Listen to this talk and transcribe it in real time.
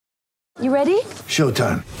You ready?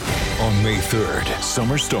 Showtime. On May 3rd,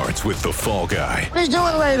 summer starts with The Fall Guy. Let's do it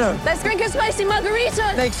later. Let's drink a spicy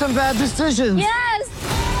margarita. Make some bad decisions. Yes.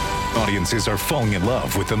 Audiences are falling in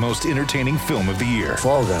love with the most entertaining film of the year.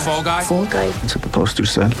 Fall Guy. Fall Guy? Fall Guy. That's what the poster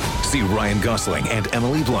said. See Ryan Gosling and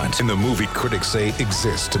Emily Blunt in the movie critics say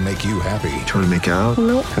exists to make you happy. Trying to make it out?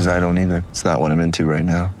 Nope. Because I don't either. It's not what I'm into right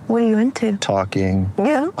now. What are you into? Talking.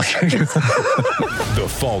 Yeah. The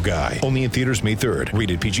Fall Guy. Only in theaters May 3rd.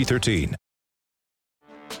 Rated PG-13.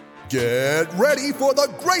 Get ready for the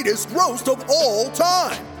greatest roast of all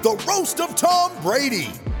time. The Roast of Tom Brady.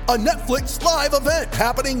 A Netflix live event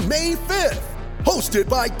happening May 5th. Hosted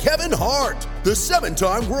by Kevin Hart. The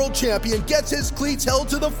 7-time world champion gets his cleats held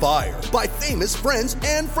to the fire by famous friends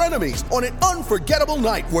and frenemies on an unforgettable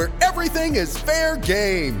night where everything is fair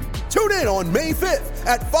game. Tune in on May 5th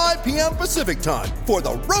at 5 p.m. Pacific time for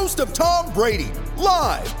the Roast of Tom Brady.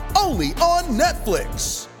 Live only on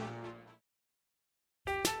Netflix.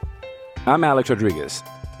 I'm Alex Rodriguez.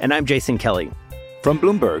 And I'm Jason Kelly. From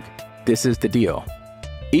Bloomberg, this is The Deal.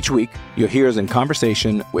 Each week, you'll hear us in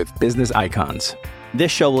conversation with business icons.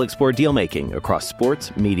 This show will explore deal-making across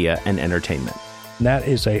sports, media, and entertainment. That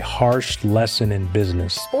is a harsh lesson in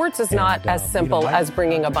business. Sports is not as simple as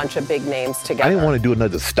bringing a bunch of big names together. I didn't want to do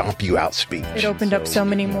another stomp you out speech. It opened up so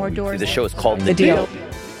many more doors. The show is called The Deal.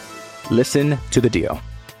 Listen to The Deal.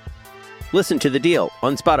 Listen to The Deal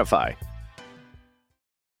on Spotify.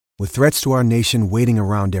 With threats to our nation waiting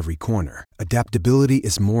around every corner, adaptability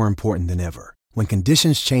is more important than ever. When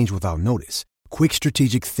conditions change without notice, quick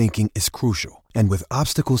strategic thinking is crucial. And with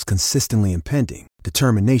obstacles consistently impending,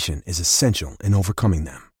 determination is essential in overcoming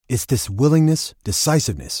them. It's this willingness,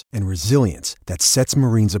 decisiveness, and resilience that sets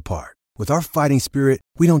Marines apart. With our fighting spirit,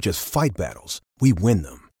 we don't just fight battles, we win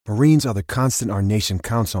them. Marines are the constant our nation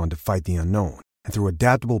counts on to fight the unknown. And through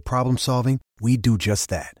adaptable problem solving, we do just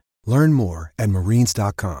that. Learn more at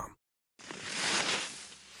marines.com.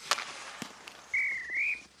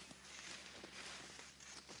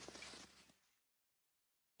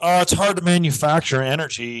 It's hard to manufacture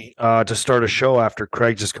energy to start a show after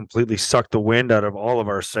Craig just completely sucked the wind out of all of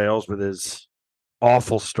our sails with his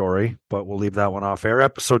awful story, but we'll leave that one off air.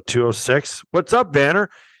 Episode 206. What's up, Banner?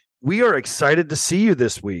 We are excited to see you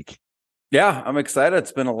this week. Yeah, I'm excited.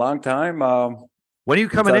 It's been a long time. When are you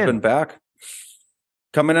coming in? I've been back.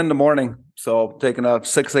 Coming in the morning. So taking a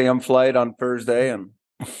 6 a.m. flight on Thursday. And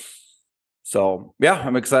so, yeah,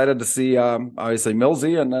 I'm excited to see, obviously,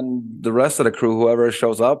 Millsy and then the rest of the crew, whoever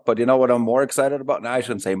shows up. But you know what I'm more excited about? Now, I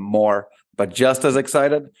shouldn't say more, but just as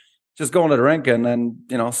excited. Just going to the rink and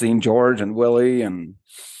then, seeing George and Willie and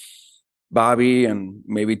Bobby and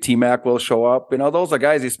maybe T-Mac will show up. Those are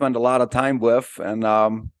guys you spend a lot of time with.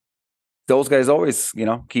 And those guys always,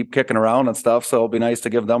 keep kicking around and stuff. So it'll be nice to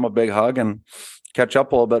give them a big hug and catch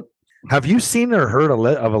up a little bit. Have you seen or heard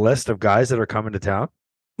of a list of guys that are coming to town?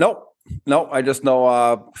 No, I just know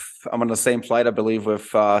I'm on the same flight, I believe, with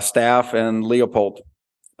Staff and Leopold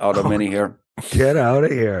out of Mini here. Get out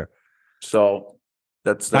of here. So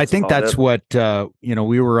that's I think that's what,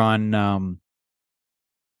 we were on,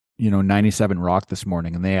 97 Rock this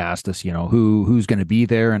morning and they asked us, who's going to be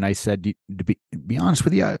there. And I said, to be honest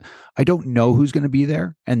with you, I don't know who's going to be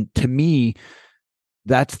there. And to me,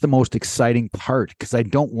 that's the most exciting part because I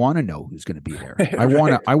don't want to know who's going to be there. I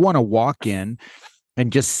want to walk in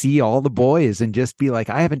and just see all the boys and just be like,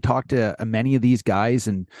 I haven't talked to many of these guys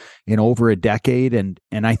in over a decade. And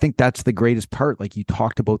I think that's the greatest part. Like you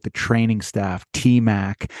talked about the training staff,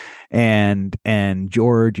 T-Mac and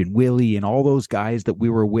George and Willie and all those guys that we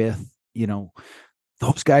were with,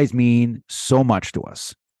 those guys mean so much to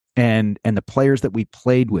us. And the players that we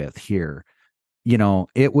played with here,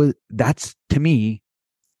 that's to me,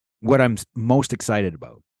 what I'm most excited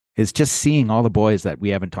about is just seeing all the boys that we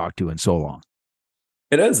haven't talked to in so long.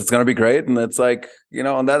 It is. It's going to be great. And it's like,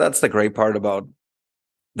 and that's the great part about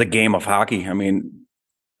the game of hockey. I mean,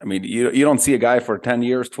 you don't see a guy for 10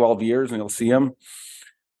 years, 12 years, and you'll see him.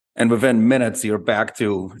 And within minutes, you're back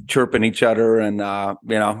to chirping each other and,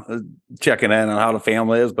 checking in on how the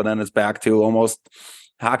family is. But then it's back to almost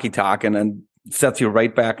hockey talk and then sets you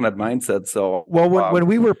right back in that mindset. So, when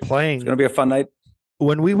we were playing, it's going to be a fun night.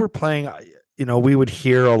 When we were playing, we would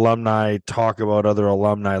hear alumni talk about other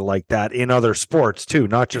alumni like that in other sports too,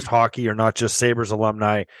 not just hockey or not just Sabres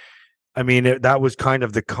alumni. I mean, that was kind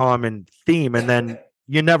of the common theme. And then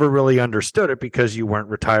you never really understood it because you weren't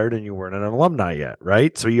retired and you weren't an alumni yet,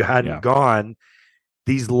 right? So you hadn't gone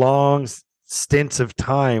these long stints of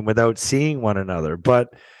time without seeing one another. But,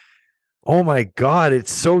 oh my God,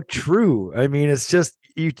 it's so true. I mean, it's just,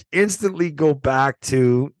 you instantly go back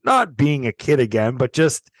to not being a kid again, but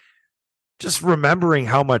just just remembering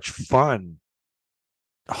how much fun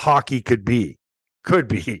hockey could be.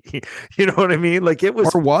 You know what I mean? Like it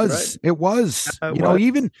was, right? It was,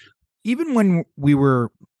 even when we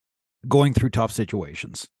were going through tough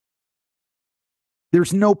situations,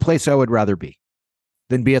 there's no place I would rather be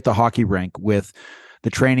than be at the hockey rink with the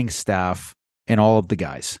training staff and all of the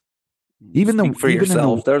guys. Speak for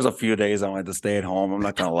yourself. There's a few days I wanted to stay at home. I'm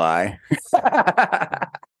not going to lie.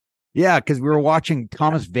 Yeah, because we were watching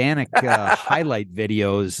Thomas Vanek highlight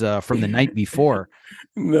videos from the night before.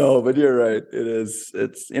 No, but you're right. It is.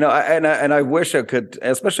 It's and I wish I could,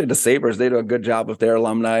 especially the Sabres. They do a good job with their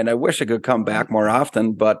alumni, and I wish I could come back more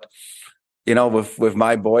often. But with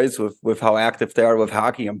my boys, with how active they are with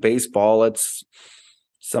hockey and baseball, it's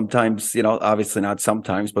sometimes obviously not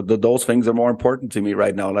sometimes, but those things are more important to me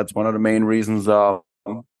right now. That's one of the main reasons I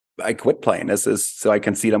quit playing. This is so I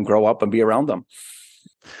can see them grow up and be around them.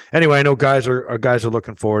 Anyway, I know guys are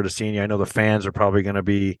looking forward to seeing you. I know the fans are probably going to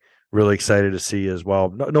be really excited to see you as well.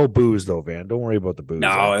 No booze though, Van. Don't worry about the booze.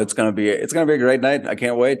 No, it's gonna be a great night. I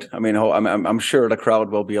can't wait. I mean, I'm sure the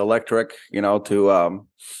crowd will be electric. To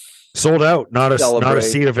sold out, not a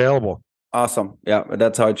seat available. Awesome, yeah,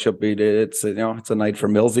 that's how it should be. It's it's a night for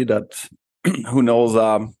Millsy. That who knows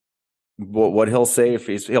what he'll say if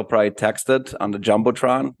he'll probably text it on the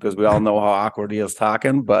jumbotron because we all know how awkward he is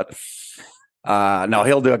talking, but. No,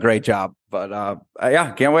 he'll do a great job, but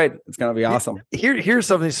yeah, can't wait. It's going to be awesome. Here's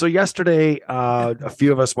something. So yesterday, a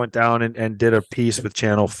few of us went down and did a piece with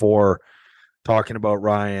Channel 4 talking about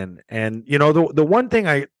Ryan. And the one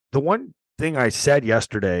thing I said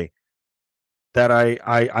yesterday that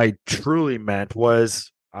I truly meant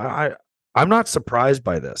was I'm not surprised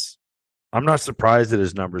by this. I'm not surprised at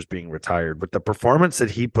his numbers being retired, but the performance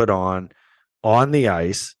that he put on the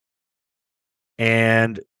ice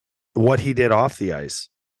and what he did off the ice,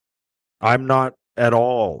 I'm not at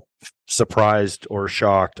all surprised or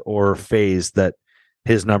shocked or fazed that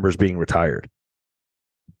his numbers being retired.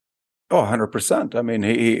 Oh, 100%. I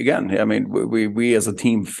mean, we as a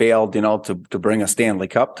team failed, to bring a Stanley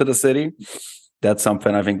Cup to the city. That's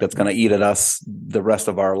something I think that's going to eat at us the rest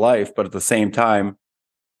of our life. But at the same time,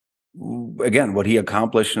 again, what he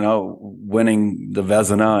accomplished, winning the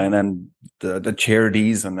Vezina and then the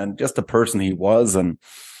charities and then just the person he was and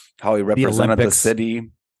how he represented the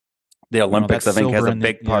city. The Olympics, I think, has a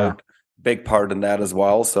big part in that as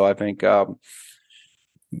well. So I think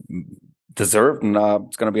deserved, and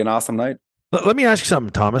it's going to be an awesome night. Let me ask you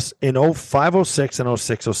something, Thomas. In 05, 06, and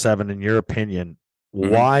 06, 07, in your opinion,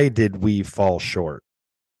 why did we fall short?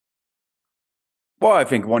 Well, I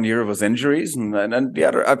think one year was injuries, and the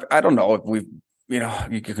other, I don't know if we've,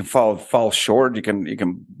 you can fall short. You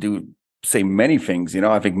can say many things.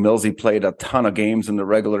 I think Millsy played a ton of games in the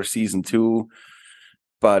regular season too,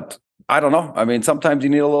 but I don't know. I mean, sometimes you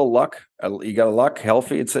need a little luck. You got luck,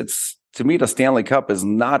 healthy. It's to me, the Stanley Cup is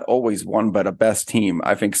not always won by the best team.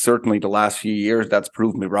 I think certainly the last few years that's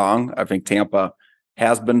proved me wrong. I think Tampa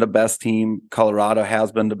has been the best team. Colorado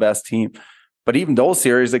has been the best team, but even those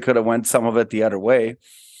series, they could have went some of it the other way.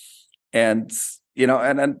 And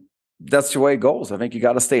and then that's the way it goes. I think you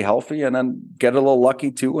got to stay healthy and then get a little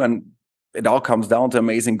lucky too. And it all comes down to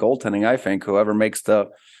amazing goaltending. I think whoever makes the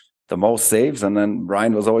most saves, and then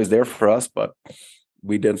Ryan was always there for us, but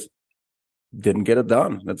we didn't get it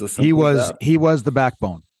done. That's a simple as that. He was the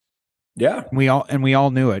backbone. Yeah, we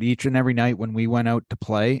all knew it each and every night when we went out to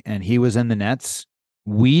play, and he was in the nets.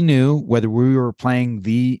 We knew whether we were playing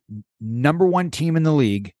the number one team in the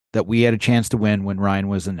league that we had a chance to win when Ryan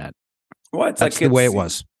was in net. Well, that's the way it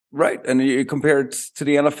was. Right. And you compare it to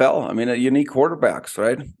the NFL. I mean, you need quarterbacks,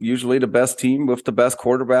 right? Usually the best team with the best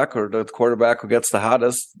quarterback or the quarterback who gets the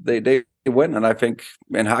hottest, they win. And I think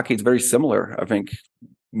in hockey, it's very similar. I think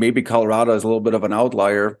maybe Colorado is a little bit of an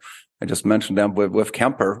outlier. I just mentioned them with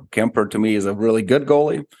Kemper. Kemper to me is a really good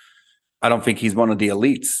goalie. I don't think he's one of the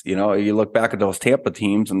elites. You look back at those Tampa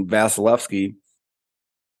teams and Vasilevsky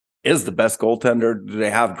is the best goaltender. They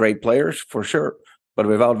have great players for sure. But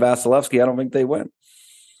without Vasilevsky, I don't think they win.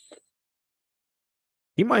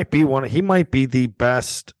 He might be the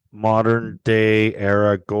best modern day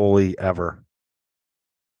era goalie ever.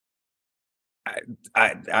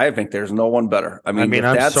 I think there's no one better. I mean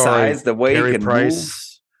I'm that sorry, size, the way Carey he can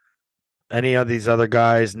Price, move. Any of these other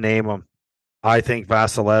guys, name them. I think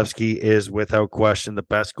Vasilevsky is without question the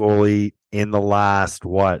best goalie in the last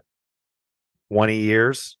 20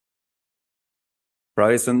 years.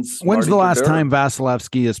 When's the last time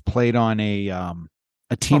Vasilevsky has played on a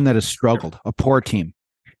team that has struggled, a poor team?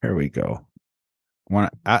 Here we go.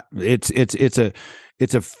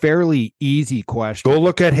 It's a fairly easy question. Go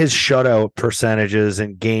look at his shutout percentages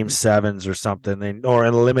in game sevens or something, or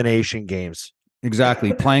in elimination games.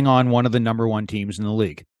 Exactly. Playing on one of the number one teams in the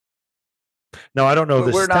league. No, I don't know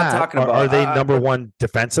the We're stat. not talking about. Are they number one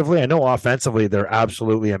defensively? I know offensively they're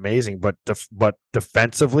absolutely amazing, but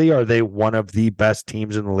defensively, are they one of the best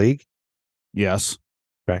teams in the league? Yes.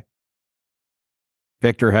 Okay.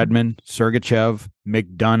 Victor Hedman, Sergachev,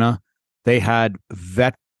 McDonough. They had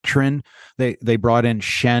veteran. They brought in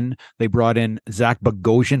Shen. They brought in Zach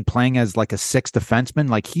Bogosian playing as like a sixth defenseman.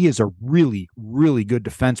 Like, he is a really, really good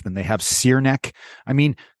defenseman. They have Ciernek. I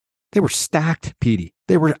mean, they were stacked, Petey.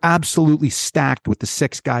 They were absolutely stacked with the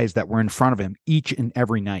six guys that were in front of him each and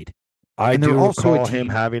every night. I and do also recall him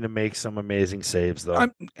having to make some amazing saves, though.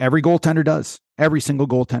 Every goaltender does. Every single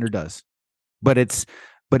goaltender does. But it's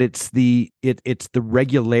the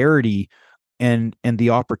regularity and the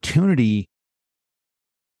opportunity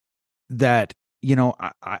that, you know,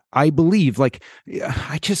 I believe. Like,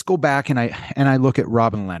 I just go back and I look at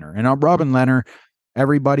Robin Lehner, and Robin Lehner.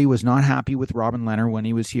 Everybody was not happy with Robin Lehner when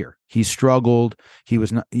he was here. He struggled. He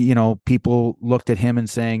was not, you know, people looked at him and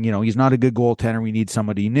saying, you know, he's not a good goaltender. We need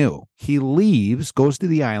somebody new. He leaves, goes to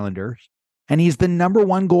the Islanders, and he's the number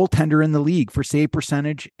one goaltender in the league for save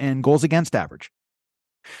percentage and goals against average.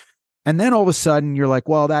 And then all of a sudden you're like,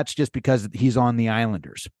 well, that's just because he's on the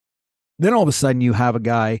Islanders. Then all of a sudden you have a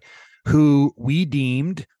guy who we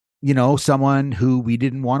deemed, you know, someone who we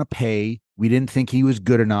didn't want to pay. We didn't think he was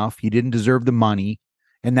good enough. He didn't deserve the money.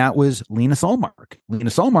 And that was Linus Ullmark.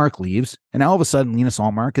 Linus Ullmark leaves. And now all of a sudden, Linus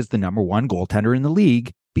Ullmark is the number one goaltender in the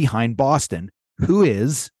league behind Boston, who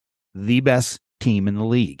is the best team in the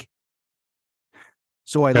league.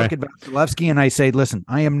 So I look at Vasilevsky and I say, listen,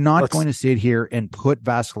 I am not going to sit here and put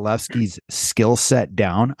Vasilevsky's skill set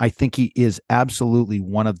down. I think he is absolutely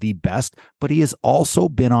one of the best, but he has also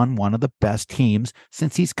been on one of the best teams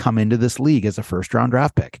since he's come into this league as a first-round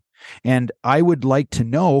draft pick. And I would like to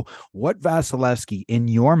know what Vasilevsky, in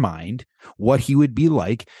your mind, what he would be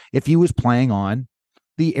like if he was playing on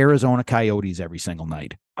the Arizona Coyotes every single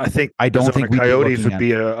night. I think the Coyotes would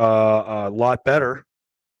be a lot better.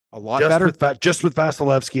 A lot better? Just with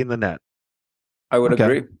Vasilevsky in the net. I would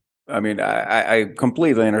agree. I mean, I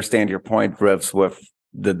completely understand your point, Rivs, with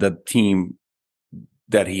the team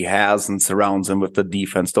that he has and surrounds him with the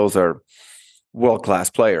defense. Those are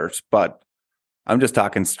world-class players, but I'm just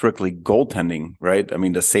talking strictly goaltending, right? I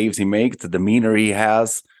mean, the saves he makes, the demeanor he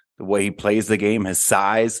has, the way he plays the game, his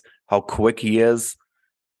size, how quick he is.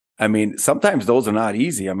 I mean, sometimes those are not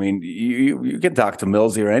easy. I mean, you can talk to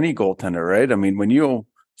Millsy or any goaltender, right? I mean, when you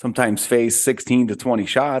sometimes face 16 to 20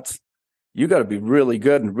 shots, you got to be really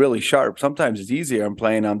good and really sharp. Sometimes it's easier in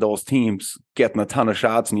playing on those teams, getting a ton of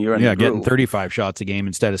shots and you're in the groove. Getting 35 shots a game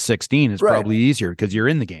instead of 16 is probably easier because you're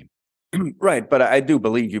in the game. Right, but I do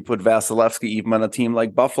believe you put Vasilevsky even on a team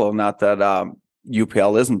like Buffalo. Not that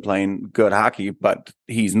UPL isn't playing good hockey, but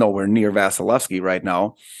he's nowhere near Vasilevsky right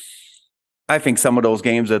now. I think some of those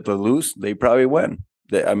games that they lose, they probably win.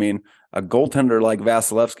 I mean, a goaltender like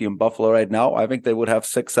Vasilevsky in Buffalo right now, I think they would have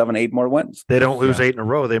 6, 7, 8 more wins. They don't lose 8 in a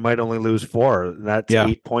row. They might only lose 4. That's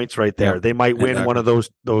 8 points right there. They might win one of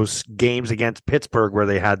those games against Pittsburgh where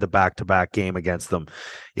they had the back-to-back game against them.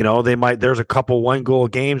 You know, they might. There's a couple 1-goal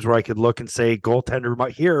games where I could look and say goaltender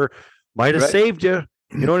might have saved you.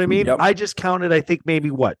 You know what I mean? Yep. I just counted, I think maybe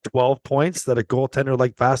 12 points that a goaltender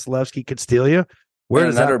like Vasilevsky could steal you. Where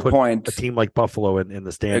does that put a team like Buffalo in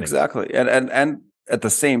the standings? Exactly, and at the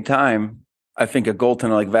same time, I think a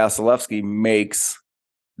goaltender like Vasilevsky makes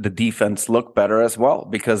the defense look better as well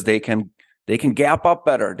because they can gap up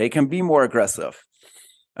better. They can be more aggressive.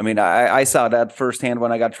 I mean, I saw that firsthand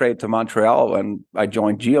when I got traded to Montreal when I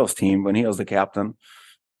joined Gio's team when he was the captain.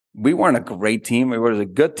 We weren't a great team. We were a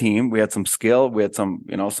good team. We had some skill. We had some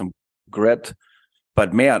grit.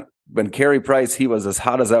 But man, when Carey Price, he was as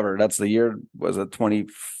hot as ever. That's the year, was it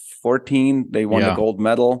 2014? They won the gold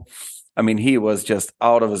medal. I mean, he was just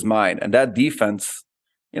out of his mind. And that defense,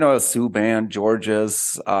 Subban,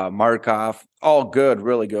 Georges, Markov, all good,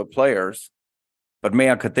 really good players. But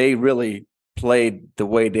man, could they really play the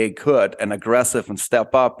way they could and aggressive and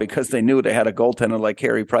step up because they knew they had a goaltender like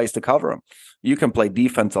Carey Price to cover him. You can play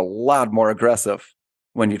defense a lot more aggressive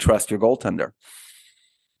when you trust your goaltender.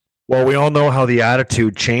 Well, we all know how the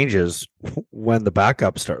attitude changes when the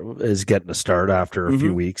backup is getting a start after a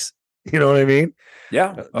few weeks. You know what I mean?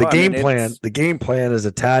 Yeah. The game plan is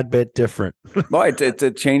a tad bit different. Well,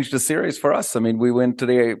 it changed the series for us. I mean, we went to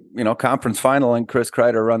the conference final and Chris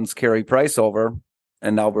Kreider runs Carey Price over,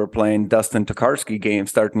 and now we're playing Dustin Tokarski game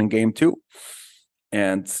starting in game 2.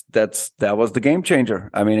 And that was the game changer.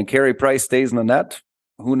 I mean, and Carey Price stays in the net.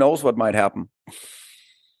 Who knows what might happen?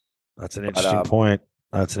 That's an interesting point.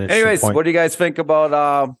 That's an interesting anyways, point. What do you guys think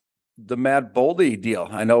about the Matt Boldy deal?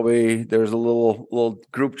 I know there's a little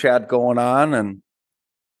group chat going on, and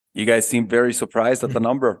you guys seem very surprised at the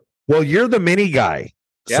number. Well, you're the mini guy,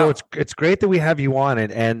 so Yeah. it's great that we have you on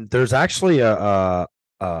it. And there's actually a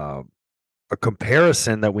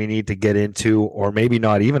comparison that we need to get into, or maybe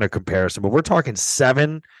not even a comparison, but we're talking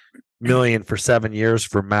 $7 million for 7 years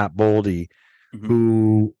for Matt Boldy,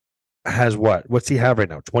 who has what's he have right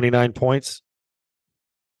now? 29 points.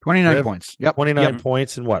 29 points. Yep. 29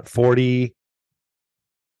 points in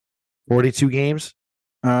 42 games.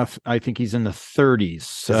 I think he's in the 30s.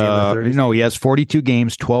 Is he in the 30s? No, he has 42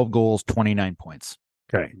 games, 12 goals, 29 points.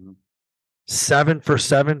 Okay. 7 for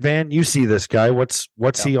 7, Van. You see this guy. What's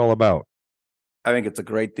he all about? I think it's a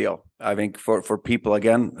great deal. I think for people,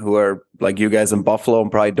 again, who are like you guys in Buffalo and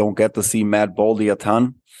probably don't get to see Matt Boldy a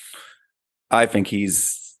ton, I think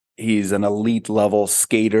he's an elite level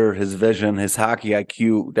skater. His vision, his hockey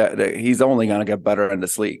IQ, that he's only going to get better in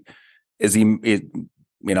this league. Is he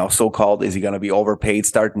so-called, is he going to be overpaid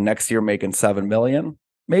starting next year, making $7 million?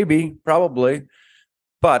 Maybe, probably.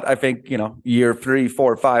 But I think, year 3,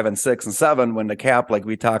 4, 5, and 6, and 7, when the cap, like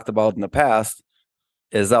we talked about in the past,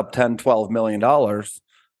 is up $10, $12 million.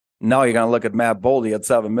 Now you're going to look at Matt Boldy at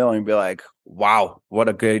 $7 million and be like, wow, what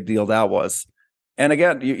a great deal that was. And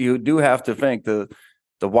again, you do have to think the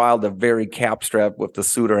Wild are very cap strapped with the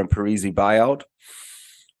Suter and Parise buyout.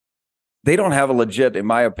 They don't have a legit, in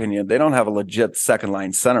my opinion, second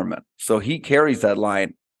line centerman. So he carries that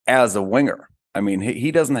line as a winger. I mean,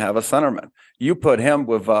 he doesn't have a centerman. You put him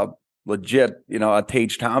with a legit, a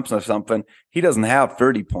Tage Thompson or something, he doesn't have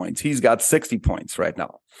 30 points. He's got 60 points right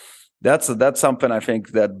now. That's something I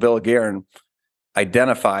think that Bill Guerin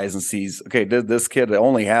identifies and sees, okay, this kid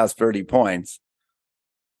only has 30 points,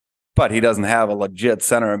 but he doesn't have a legit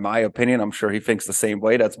center, in my opinion. I'm sure he thinks the same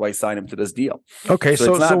way. That's why he signed him to this deal. Okay,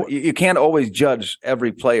 so you can't always judge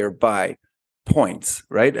every player by points,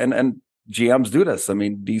 right? And GMs do this. I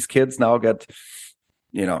mean, these kids now get,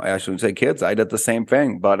 I shouldn't say kids. I did the same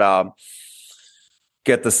thing, but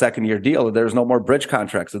get the second year deal. There's no more bridge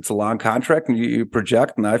contracts. It's a long contract, and you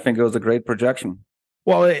project, and I think it was a great projection.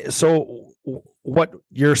 Well, so what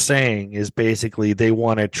you're saying is basically they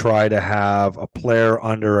want to try to have a player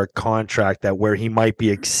under a contract that where he might be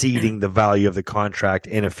exceeding the value of the contract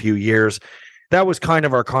in a few years. That was kind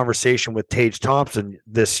of our conversation with Tage Thompson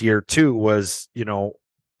this year too, was,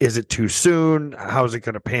 is it too soon? How's it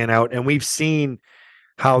going to pan out? And we've seen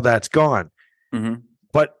how that's gone. Mm-hmm.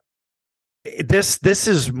 But this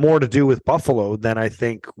is more to do with Buffalo than I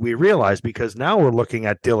think we realize, because now we're looking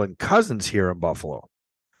at Dylan Cousins here in Buffalo.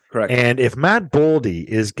 Correct. And if Matt Boldy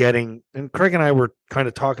is getting, and Craig and I were kind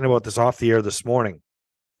of talking about this off the air this morning,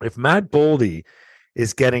 if Matt Boldy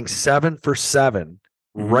is getting 7 for 7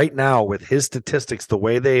 right now with his statistics the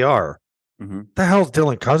way they are, the hell's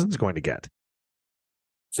Dylan Cousins going to get?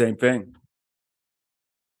 Same thing.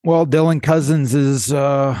 Well, Dylan Cousins is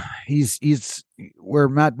he's where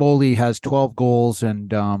Matt Boldy has 12 goals and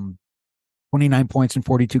 29 points in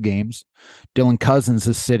 42 games. Dylan Cousins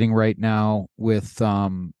is sitting right now with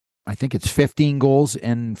I think it's 15 goals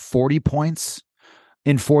and 40 points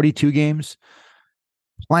in 42 games,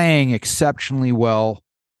 playing exceptionally well.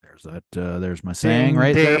 There's my saying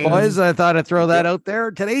right there, boys. I thought I'd throw that out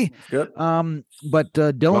there today. Good. But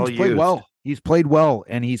Dylan's played well. He's played well,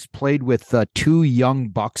 and he's played with 2 young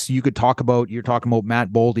bucks. You're talking about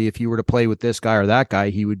Matt Boldy. If you were to play with this guy or that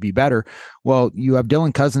guy, he would be better. Well, you have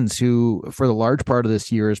Dylan Cousins, who for the large part of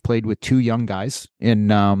this year has played with 2 young guys in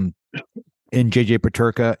JJ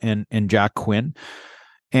Peterka and Jack Quinn.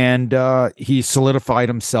 And he solidified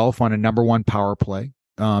himself on a number 1 power play.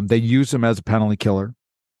 They use him as a penalty killer.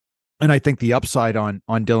 And I think the upside on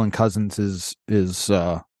Dylan Cousins is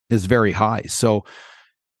very high. So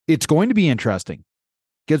it's going to be interesting,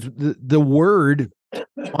 because the word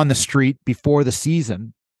on the street before the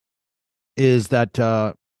season is that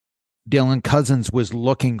Dylan Cousins was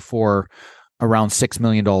looking for around $6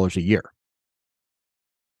 million a year.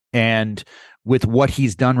 And with what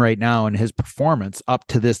he's done right now and his performance up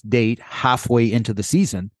to this date, halfway into the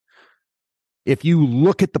season, if you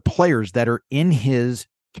look at the players that are in his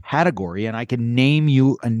category, and I can name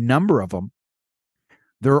you a number of them,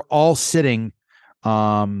 they're all sitting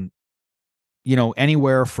anywhere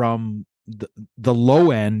from the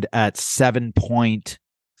low end at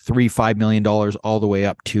 $7.35 million all the way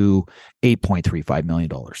up to $8.35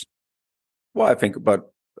 million. Well, I think,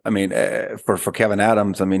 for Kevin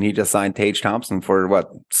Adams, he just signed Tage Thompson for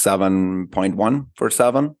 7.1 for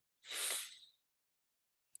 7.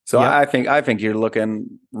 So I think you're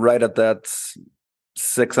looking right at that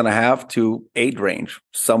 6.5 to 8 range,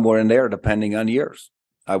 somewhere in there, depending on years.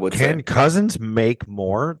 I would say. Can Cousins make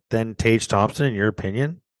more than Tage Thompson, in your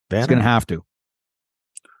opinion? He's going to have to.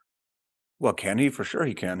 Well, can he? For sure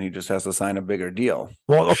he can. He just has to sign a bigger deal.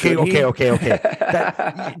 Well, okay. You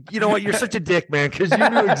know what? You're such a dick, man, because you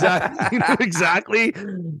knew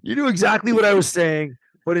exactly what I was saying,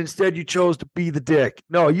 but instead you chose to be the dick.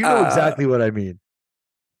 No, you know exactly what I mean.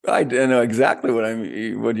 I know exactly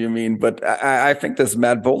what you mean, but I think this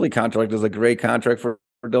Matt Boldy contract is a great contract for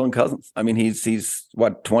Dylan Cousins. I mean, he's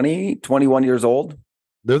what, 20, 21 years old?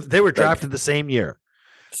 They were drafted the same year.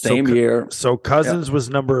 Same year. So Cousins was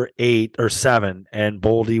number 8 or 7, and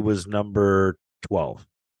Boldy was number 12.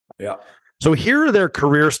 Yeah. So here are their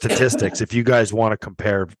career statistics. If you guys want to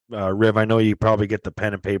compare, Riv, I know you probably get the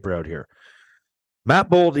pen and paper out here. Matt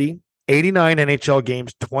Boldy, 89 NHL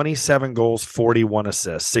games, 27 goals, 41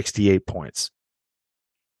 assists, 68 points.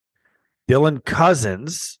 Dylan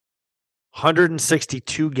Cousins,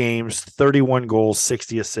 162 games, 31 goals,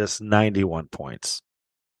 60 assists, 91 points.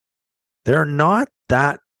 They're not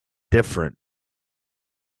that different.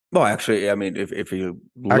 Well, actually, I mean, if you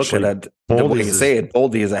look at it, the way you say it,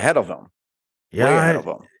 Boldy is ahead of them. Yeah. Way ahead of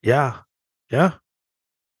them. Yeah.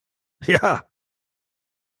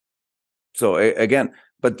 So again,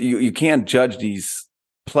 but you can't judge these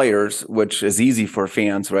players, which is easy for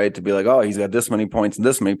fans, right? To be like, oh, he's got this many points and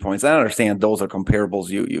this many points. I understand those are comparables.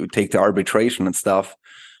 You take to arbitration and stuff,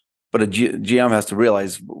 but a GM has to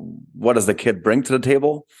realize, what does the kid bring to the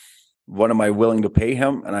table? What am I willing to pay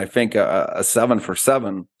him? And I think a 7 for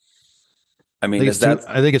 7. I mean,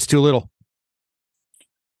 I think it's too little.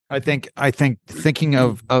 I think thinking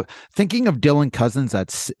of Dylan Cousins,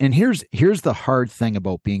 and here's the hard thing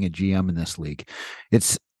about being a GM in this league.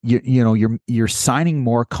 It's you're signing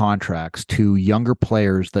more contracts to younger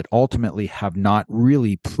players that ultimately have not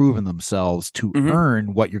really proven themselves to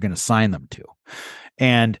earn what you're going to sign them to.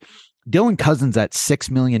 And Dylan Cousins at $6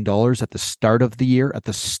 million at the start of the year, at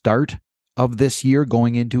the start of this year,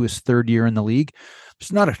 going into his 3rd year in the league,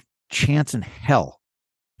 there's not a chance in hell.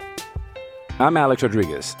 I'm Alex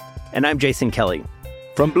Rodriguez. And I'm Jason Kelly.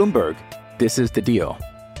 From Bloomberg, this is The Deal.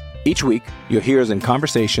 Each week, you'll hear us in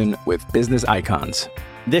conversation with business icons.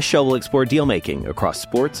 This show will explore deal-making across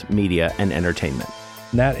sports, media, and entertainment.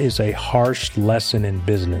 That is a harsh lesson in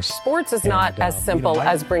business. Sports is not as simple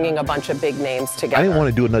as bringing a bunch of big names together. I didn't want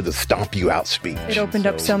to do another stomp you out speech. It opened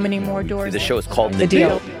up so many more doors. The show is called The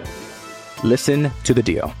Deal. Listen to The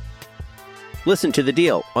Deal. Listen to The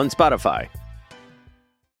Deal on Spotify.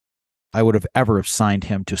 I would have ever signed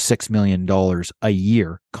him to $6 million a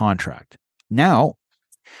year contract. Now,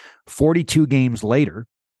 42 games later,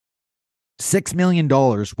 $6 million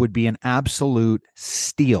would be an absolute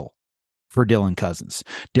steal for Dylan Cousins.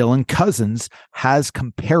 Dylan Cousins has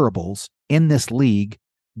comparables in this league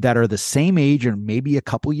that are the same age or maybe a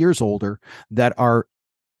couple years older that are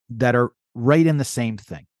right in the same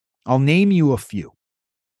thing. I'll name you a few.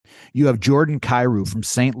 You have Jordan Kyrou from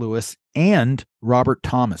St. Louis and Robert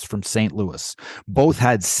Thomas from St. Louis. Both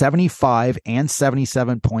had 75 and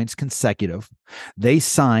 77 points consecutive. They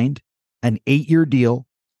signed an 8-year deal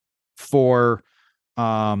for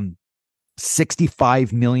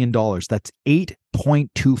 $65 million. That's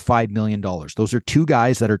 $8.25 million. Those are two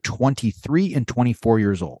guys that are 23 and 24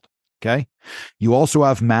 years old. Okay. You also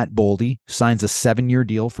have Matt Boldy, signs a 7-year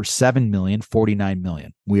deal for $7 million, $49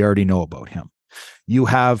 million. We already know about him. You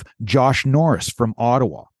have Josh Norris from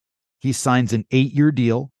Ottawa. He signs an 8-year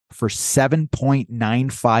deal for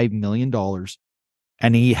 $7.95 million.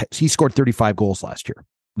 And he scored 35 goals last year.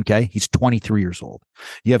 Okay. He's 23 years old.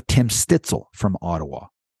 You have Tim Stitzel from Ottawa.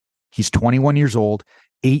 He's 21 years old,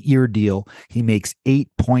 8-year deal. He makes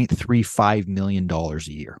 $8.35 million a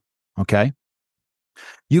year. Okay.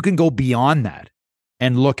 You can go beyond that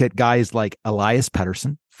and look at guys like Elias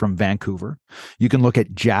Pettersson from Vancouver. You can look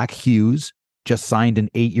at Jack Hughes, just signed an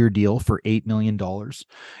 8-year deal for $8 million.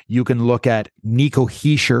 You can look at Nico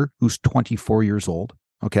Hischier, who's 24 years old.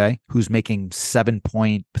 Okay. Who's making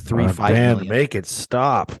 $7.35 million. Make it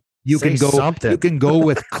stop. You can go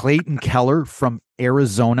with Clayton Keller from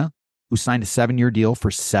Arizona, who signed a 7-year deal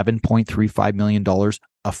for $7.35 million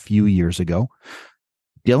a few years ago.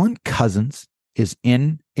 Dylan Cousins is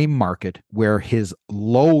in a market where his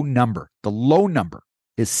low number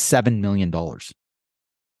is $7 million.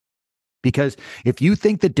 Because if you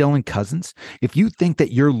think that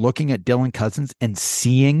you're looking at Dylan Cousins and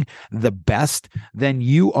seeing the best, then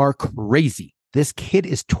you are crazy. This kid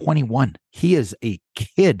is 21. He is a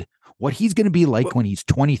kid. What he's going to be like when he's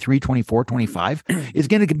 23, 24, 25 is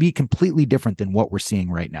going to be completely different than what we're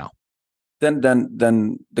seeing right now. then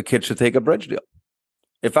the kid should take a bridge deal.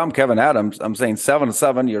 If I'm Kevin Adams, I'm saying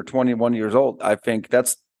 7-7, you're 21 years old. I think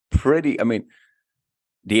that's pretty. I mean,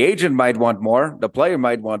 the agent might want more, the player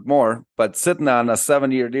might want more, but sitting on a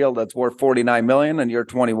 7-year deal that's worth $49 million and you're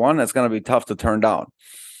 21, that's going to be tough to turn down.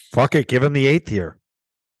 Fuck it, give him the 8th year.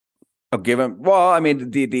 Oh, give him. Well, I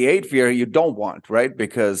mean, the 8th year you don't want, right?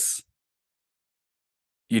 Because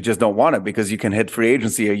you just don't want it because you can hit free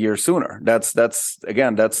agency a year sooner. That's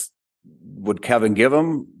would Kevin give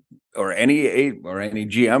him or any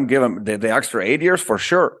GM give him the extra 8 years for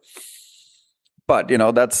sure. But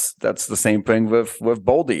that's the same thing with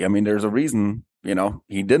BOLDY. I mean, there's a reason, he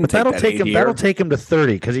didn't. But that'll take him to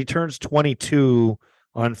 30 because he turns 22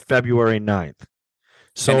 on February 9th.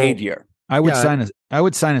 So an 8 year. I would sign a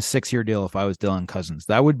 6-year deal if I was Dylan Cousins.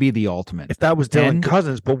 That would be the ultimate. If that was Dylan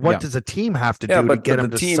Cousins, but what does a team have to do to get him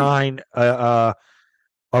to sign a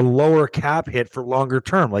lower cap hit for longer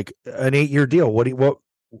term, like an 8-year deal? What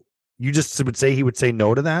you just would say he would say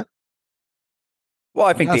no to that? Well,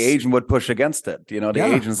 I think the agent would push against it. The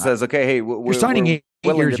agent says, "Okay, hey, you're signing 8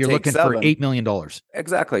 years. You're looking for $8 million."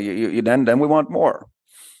 Exactly. You then we want more.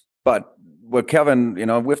 But what Kevin,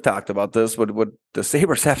 we've talked about this. What the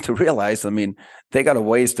Sabres have to realize, I mean, they got a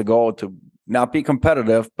ways to go to not be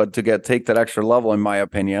competitive, but to take that extra level, in my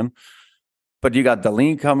opinion. But you got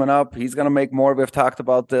Dahlin coming up. He's going to make more. We've talked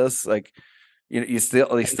about this. Like, you still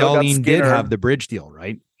got Dahlin did have the bridge deal,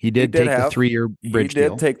 right? He did take the 3-year bridge deal. He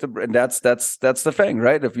did take and that's the thing,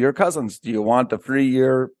 right? If you're Cousins, do you want the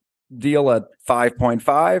 3-year deal at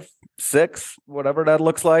 5.5, 6, whatever that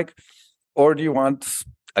looks like, or do you want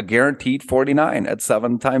a guaranteed 49 at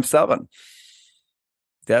 7 times 7?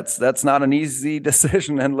 That's not an easy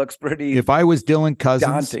decision and looks pretty. If I was Dylan Cousins,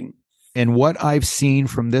 daunting. And what I've seen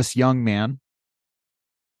from this young man,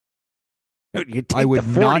 I would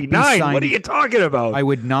not be signing. What are you talking about? I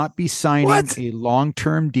would not be signing a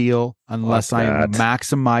long-term deal unless I am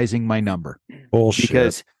maximizing my number. Bullshit.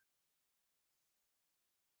 Because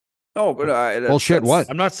bullshit. What?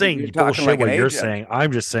 I'm not saying bullshit. Like what you're saying.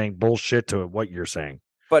 I'm just saying bullshit to what you're saying.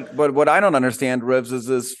 But what I don't understand, Rivs,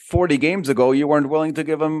 is 40 games ago you weren't willing to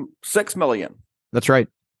give him $6 million. That's right.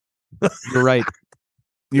 You're right.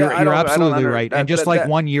 You're absolutely right. And just like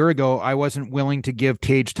 1 year ago, I wasn't willing to give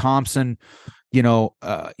Tage Thompson,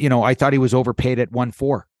 I thought he was overpaid at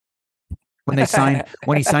 1.4. When he signed a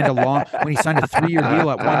 3-year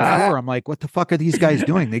deal at 1.4, I'm like, what the fuck are these guys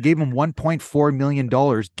doing? They gave him $1.4 million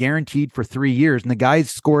guaranteed for 3 years, and the guy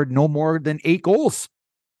scored no more than 8 goals.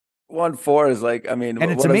 1.4 is like, I mean, and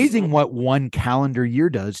it's amazing what one calendar year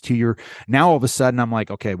does to your. Now all of a sudden, I'm like,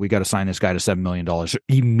 okay, we got to sign this guy to $7 million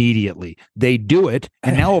immediately. They do it,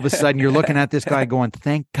 and now all of a sudden, you're looking at this guy going,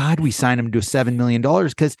 "Thank God we signed him to $7 million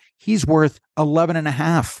because he's worth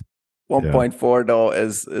 11.5." 1.4 though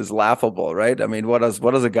is laughable, right? I mean, what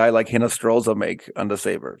does a guy like Hinostroza make on the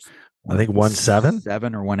Sabres? I think 1.7,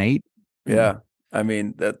 7 or 1.8. Yeah. I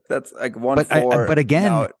mean, that's like 1.4. But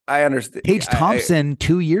again, now, I understand. Tage Thompson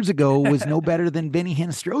 2 years ago was no better than Vinny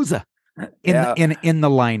Hinostroza in the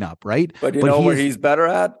lineup, right? But where he's better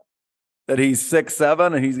at? That he's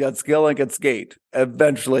 6'7" and he's got skill and can skate.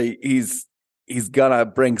 Eventually, he's gonna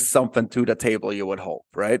bring something to the table. You would hope,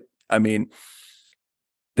 right? I mean,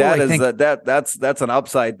 that's an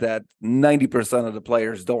upside that 90% of the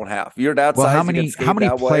players don't have. You're that size. How many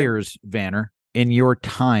players, Vanner, in your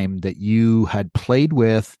time that you had played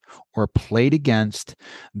with or played against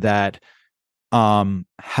that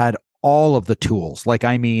had all of the tools? Like,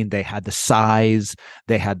 I mean, they had the size,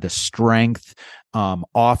 they had the strength,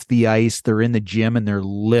 off the ice, they're in the gym and they're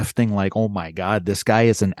lifting like, oh my God, this guy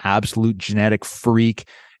is an absolute genetic freak.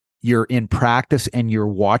 You're in practice and you're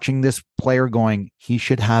watching this player going, he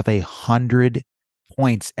should have 100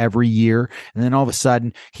 points every year, and then all of a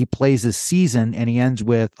sudden he plays his season and he ends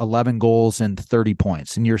with 11 goals and 30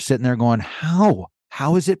 points, and you're sitting there going, how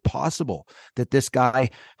is it possible that this guy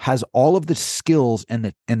has all of the skills and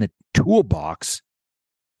the toolbox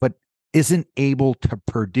but isn't able to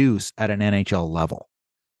produce at an NHL level?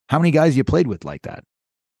 How many guys you played with like that?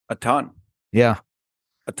 A ton. Yeah,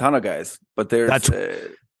 a ton of guys. But there's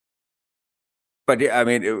but yeah, I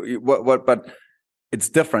mean, but it's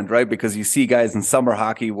different, right? Because you see guys in summer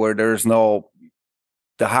hockey where there's the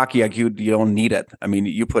hockey IQ, you don't need it. I mean,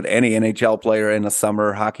 you put any NHL player in a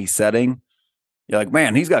summer hockey setting, you're like,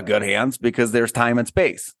 man, he's got good hands because there's time and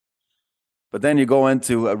space. But then you go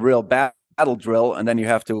into a real battle drill, and then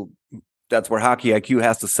that's where hockey IQ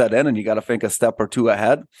has to set in, and you got to think a step or two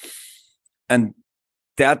ahead. And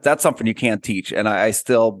that's something you can't teach. And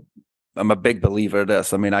I'm a big believer of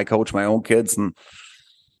this. I mean, I coach my own kids, and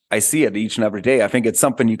I see it each and every day. I think it's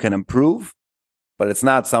something you can improve, but it's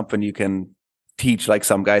not something you can teach like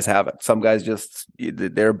some guys have it. Some guys just,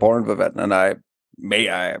 they're born with it. And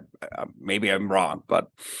maybe I'm wrong, but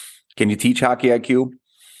can you teach hockey IQ?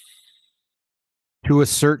 To a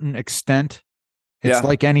certain extent. It's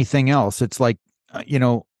like anything else. It's like,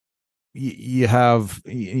 you have,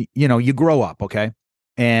 you grow up, okay?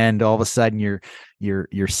 And all of a sudden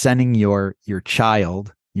you're sending your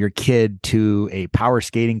child, your kid, to a power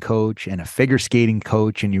skating coach and a figure skating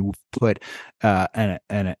coach, and you put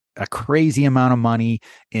a crazy amount of money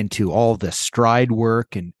into all the stride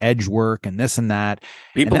work and edge work and this and that.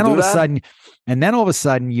 People and then do all of that? a sudden, and then all of a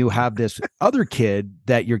sudden you have this other kid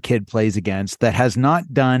that your kid plays against that has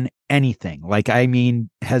not done anything. Like, I mean,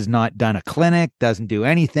 has not done a clinic, doesn't do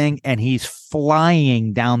anything, and he's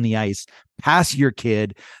flying down the ice past your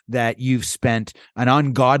kid that you've spent an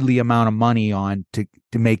ungodly amount of money on to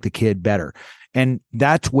make the kid better. And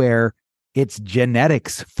that's where it's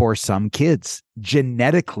genetics for some kids.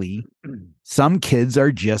 Genetically, some kids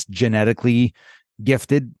are just genetically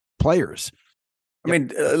gifted players. I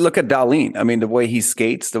mean, look at Darlene. I mean, the way he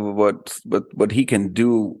skates, what he can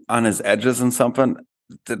do on his edges and something.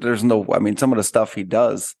 There's no. I mean, some of the stuff he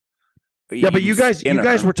does. Yeah, but you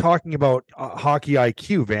guys were talking about hockey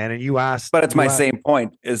IQ, Van, and you asked. But it's my same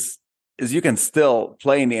point. Is you can still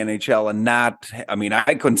play in the NHL and not. I mean,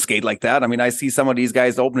 I couldn't skate like that. I mean, I see some of these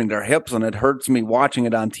guys opening their hips, and it hurts me watching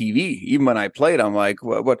it on TV. Even when I played, I'm like,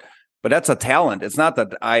 what? But that's a talent. It's not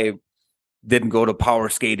that I didn't go to power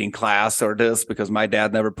skating class or this because my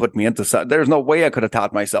dad never put me into something. There's no way I could have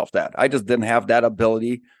taught myself that. I just didn't have that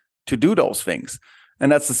ability to do those things.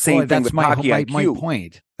 And that's the same thing with hockey IQ. My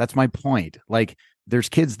point. That's my point. Like, there's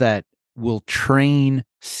kids that will train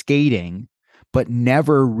skating, but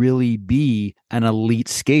never really be an elite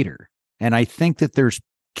skater. And I think that there's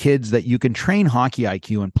kids that you can train hockey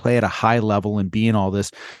IQ and play at a high level and be in all this,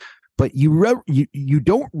 but you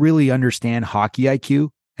don't really understand hockey IQ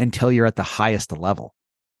until you're at the highest level.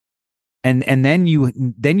 And then you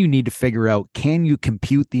need to figure out, can you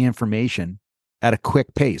compute the information at a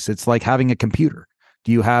quick pace? It's like having a computer.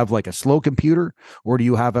 Do you have like a slow computer, or do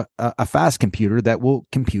you have a fast computer that will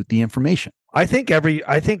compute the information? I think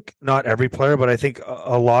not every player, but I think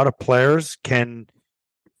a lot of players can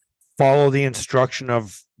follow the instruction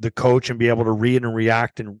of the coach and be able to read and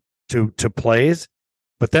react to plays.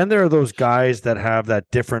 But then there are those guys that have that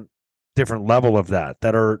different level of that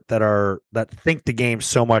think the game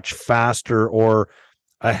so much faster or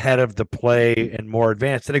ahead of the play and more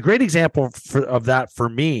advanced. And a great example of that for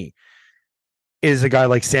me is a guy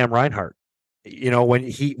like Sam Reinhart.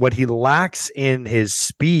 What he lacks in his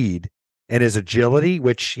speed and his agility,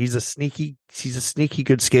 which he's a sneaky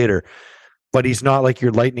good skater, but he's not like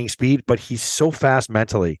your lightning speed, but he's so fast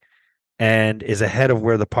mentally and is ahead of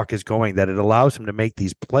where the puck is going that it allows him to make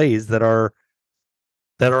these plays that are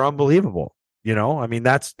unbelievable. I mean,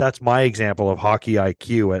 that's my example of hockey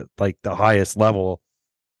IQ at like the highest level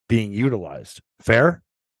being utilized. Fair?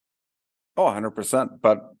 Oh, 100%.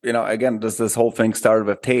 But, again, this whole thing started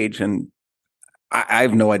with Tage, and I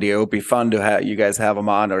have no idea. It would be fun to have you guys have him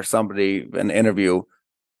on or somebody an interview.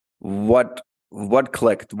 What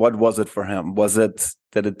clicked? What was it for him? Was it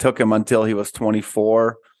that it took him until he was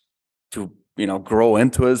 24 to, grow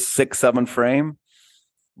into his 6'7" frame?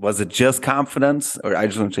 Was it just confidence? Or I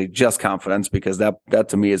just want to say just confidence, because that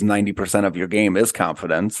to me is 90% of your game is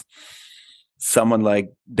confidence. Someone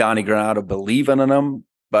like Donnie Granato believing in him,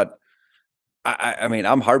 but I mean,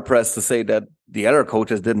 I'm hard pressed to say that the other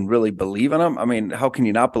coaches didn't really believe in him. I mean, how can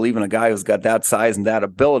you not believe in a guy who's got that size and that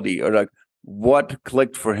ability? Or like, what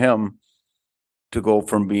clicked for him to go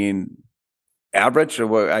from being average,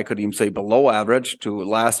 or I could even say below average, to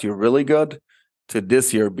last year really good, to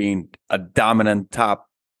this year being a dominant top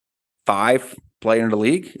 5 player in the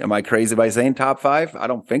league? Am I crazy by saying top 5? I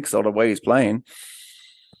don't think so. The way he's playing.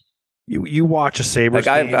 You watch a Sabres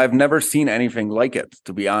game. I've never seen anything like it,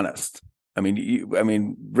 to be honest. I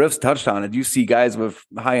mean, Riff's touched on it. You see guys with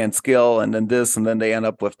high-end skill and then they end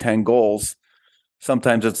up with 10 goals.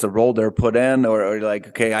 Sometimes it's the role they're put in, or like,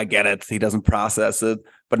 okay, I get it. He doesn't process it.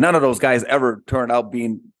 But none of those guys ever turned out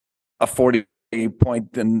being a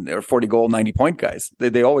 40-point or 40-goal, 90-point guys.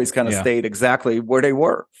 They always kind of stayed exactly where they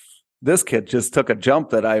were. This kid just took a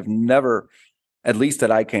jump that I've never, at least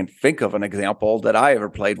that I can think of an example that I ever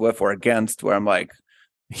played with or against, where I'm like,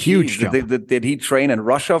 huge jump. Did he train in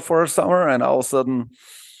Russia for a summer and all of a sudden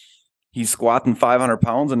he's squatting 500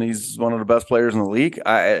 pounds and he's one of the best players in the league?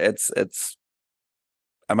 I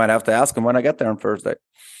might have to ask him when I get there on Thursday.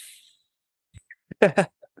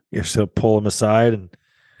 You still pull him aside and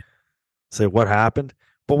say, what happened?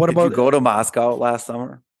 But what about you go to Moscow last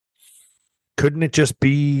summer? Couldn't it just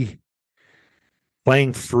be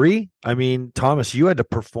playing free. I mean, Thomas, you had to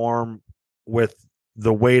perform with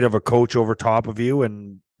the weight of a coach over top of you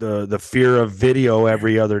and the fear of video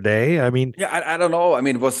every other day. I mean, yeah, I don't know. I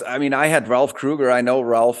mean, I had Ralph Kruger. I know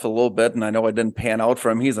Ralph a little bit, and I know it didn't pan out for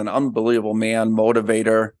him. He's an unbelievable man,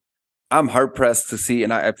 motivator. I'm hard pressed to see,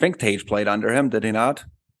 and I think Tage played under him. Did he not?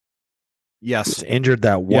 Yes, he was injured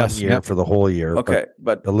that one year for the whole year. Okay,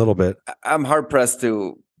 but a little bit. I'm hard pressed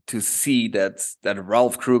to see that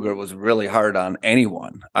Ralph Kruger was really hard on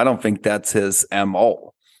anyone. I don't think that's his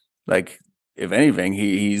MO. Like, if anything,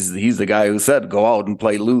 he's the guy who said, go out and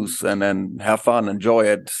play loose and then have fun, enjoy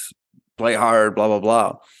it, play hard, blah, blah,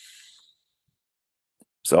 blah.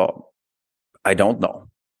 So I don't know.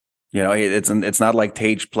 You know, it's not like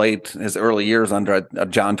Tage played his early years under a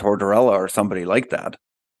John Tortorella or somebody like that.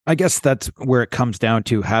 I guess that's where it comes down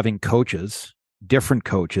to having coaches, different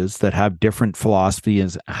coaches that have different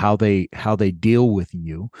philosophies how they deal with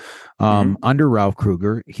you. Under Ralph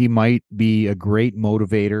Kruger, he might be a great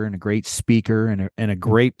motivator and a great speaker and a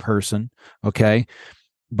great person. Okay.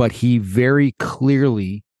 But he very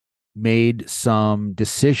clearly made some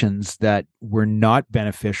decisions that were not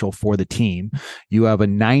beneficial for the team. You have a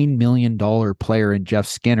 $9 million player in Jeff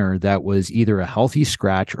Skinner that was either a healthy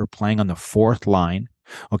scratch or playing on the fourth line.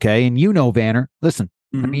 Okay. And Vanner, listen,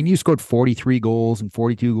 I mean, you scored 43 goals and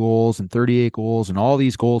 42 goals and 38 goals and all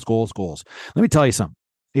these goals. Let me tell you something.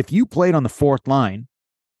 If you played on the fourth line,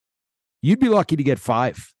 you'd be lucky to get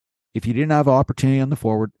 5. If you didn't have opportunity on the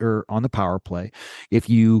forward or on the power play, if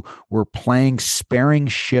you were playing sparing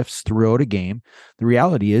shifts throughout a game, the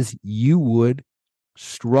reality is you would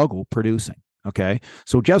struggle producing. Okay.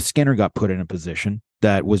 So Jeff Skinner got put in a position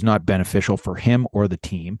that was not beneficial for him or the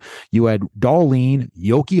team. You had Darlene,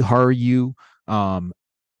 Yoki Haru,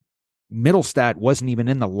 Middlestat wasn't even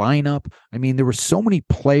in the lineup. I mean, there were so many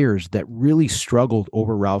players that really struggled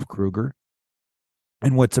over Ralph Kruger.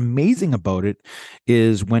 And what's amazing about it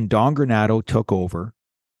is when Don Granato took over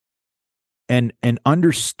and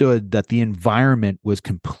understood that the environment was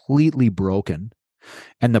completely broken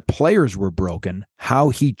and the players were broken, how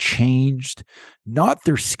he changed not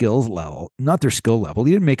their skill level.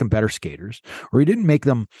 He didn't make them better skaters or he didn't make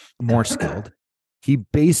them more skilled. He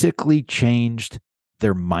basically changed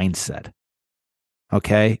their mindset.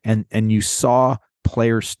 Okay. And you saw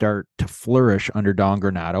players start to flourish under Don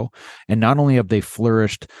Granato. And not only have they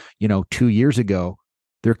flourished, 2 years ago,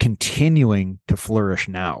 they're continuing to flourish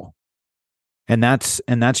now. And that's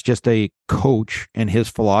just a coach and his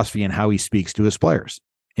philosophy and how he speaks to his players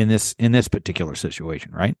in this particular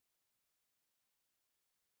situation, right?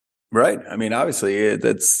 Right. I mean, obviously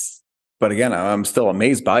but again, I'm still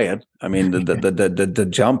amazed by it. I mean, the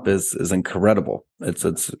jump is incredible.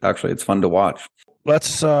 It's actually fun to watch.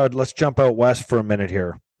 Let's jump out west for a minute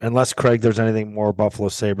here. Unless Craig, there's anything more Buffalo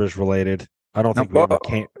Sabres related. I don't think we ever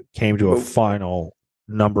came to a final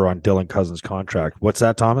number on Dylan Cousins' contract. What's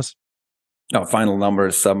that, Thomas? No, final number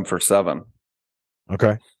is 7 for 7.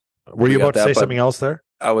 Okay. Were you about to say something else there?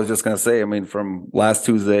 I was just going to say, I mean, from last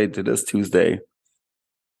Tuesday to this Tuesday,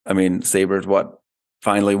 I mean, Sabres,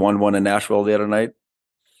 finally won one in Nashville the other night.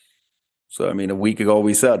 So, I mean, a week ago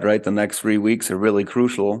we said, right, the next 3 weeks are really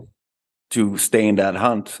crucial to stay in that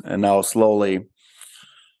hunt. And now slowly,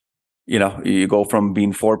 you go from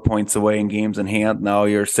being 4 points away in games in hand. Now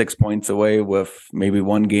you're 6 points away with maybe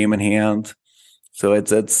one game in hand. So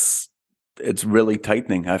it's really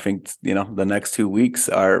tightening. I think, the next 2 weeks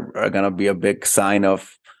are going to be a big sign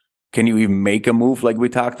of, can you even make a move like we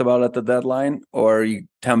talked about at the deadline? Or you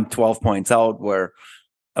 12 points out where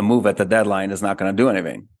a move at the deadline is not going to do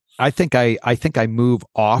anything? I think I move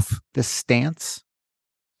off the stance.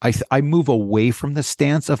 I move away from the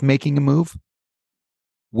stance of making a move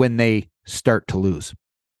when they start to lose.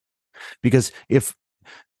 Because if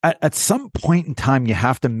at some point in time you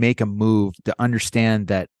have to make a move to understand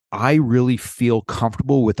that I really feel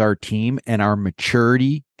comfortable with our team and our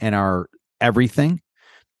maturity and our everything.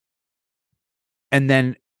 And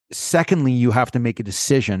then secondly, you have to make a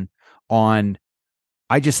decision on,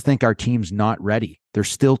 I just think our team's not ready. They're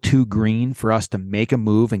still too green for us to make a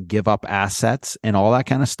move and give up assets and all that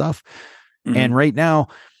kind of stuff. Mm-hmm. And right now,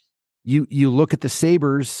 you look at the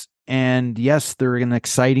Sabres, and yes, they're an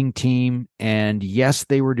exciting team. And yes,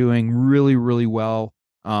 they were doing really, really well,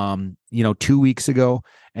 2 weeks ago.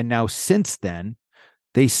 And now since then,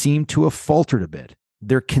 they seem to have faltered a bit.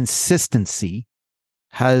 Their consistency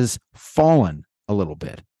has fallen a little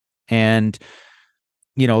bit. And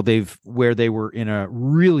where they were in a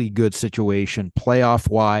really good situation, playoff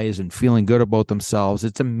wise, and feeling good about themselves.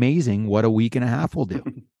 It's amazing what a week and a half will do,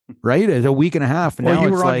 right? It's a week and a half. And well, now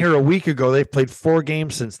you were on here a week ago. They've played 4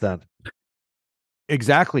 games since then.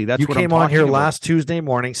 Exactly. That's you what came I'm on here about. last Tuesday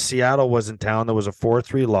morning. Seattle was in town. There was a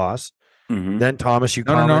 4-3 loss. Then Thomas, you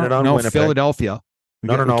commented on Winnipeg. Philadelphia.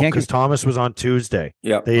 No, because Thomas was on Tuesday.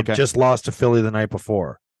 Yeah, they had just lost to Philly the night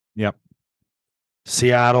before. Yep.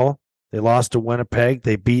 Seattle, they lost to Winnipeg.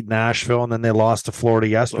 They beat Nashville, and then they lost to Florida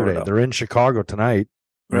yesterday. They're in Chicago tonight.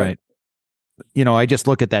 Right. I just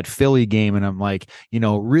look at that Philly game and I'm like,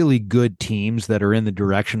 really good teams that are in the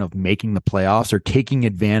direction of making the playoffs are taking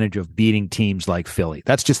advantage of beating teams like Philly.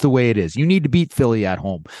 That's just the way it is. You need to beat Philly at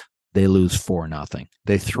home. They lose 4-0.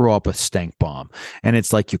 They throw up a stank bomb. And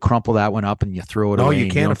it's like you crumple that one up and you throw it away. No, you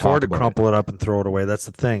can't afford to crumple it up and throw it away. That's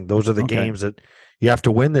the thing. Those are the games that you have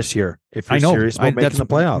to win this year if you're serious about making the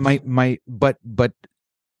playoffs. But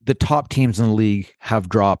the top teams in the league have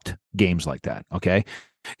dropped games like that. Okay.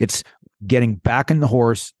 It's getting back in the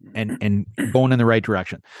horse and going in the right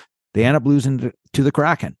direction. They end up losing to the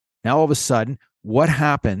Kraken. Now, all of a sudden, what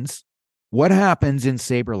happens in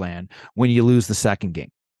Saberland when you lose the second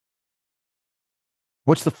game?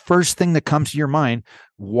 What's the first thing that comes to your mind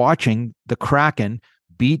watching the Kraken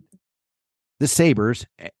beat the Sabres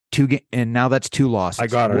and now that's 2 losses? I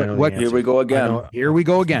got it. Here we go again. Here we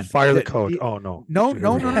go again. Fire the coach. Oh no. No.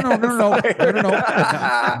 No,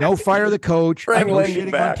 fire the coach. No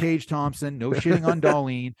shitting on Tage Thompson. No shitting on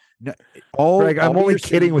Darlene. No, Greg, I'm only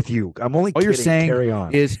kidding with you. I'm only all kidding. You're saying Carry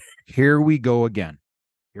on. is here we go again.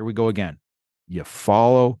 Here we go again. You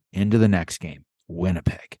follow into the next game.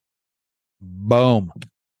 Winnipeg. Boom.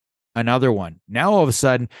 Another one. Now all of a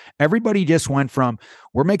sudden, everybody just went from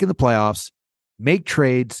we're making the playoffs, make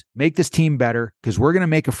trades, make this team better because we're going to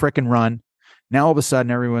make a frickin' run. Now all of a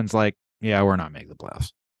sudden, everyone's like, yeah, we're not making the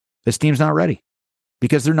playoffs. This team's not ready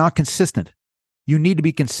because they're not consistent. You need to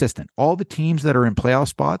be consistent. All the teams that are in playoff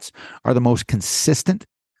spots are the most consistent,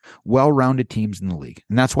 well-rounded teams in the league.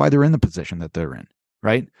 And that's why they're in the position that they're in,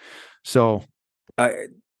 right? So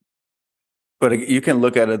but you can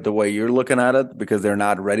look at it the way you're looking at it because they're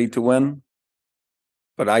not ready to win.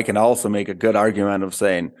 But I can also make a good argument of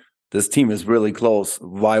saying this team is really close.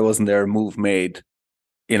 Why wasn't there a move made,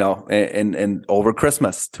 and over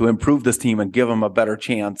Christmas to improve this team and give them a better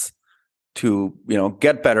chance to,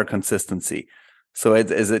 get better consistency? So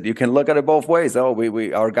you can look at it both ways. Oh,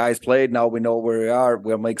 our guys played. Now we know where we are.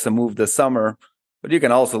 We'll make some move this summer. But you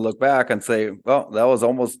can also look back and say, well, that was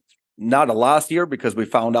almost not a last year because we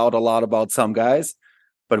found out a lot about some guys,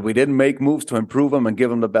 but we didn't make moves to improve them and give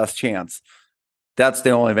them the best chance. That's the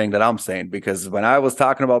only thing that I'm saying, because when I was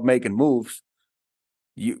talking about making moves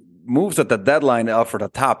at the deadline are for the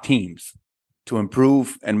top teams to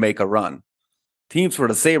improve and make a run. Teams for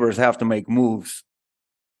the Sabres have to make moves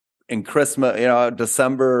in Christmas,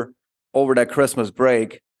 December over that Christmas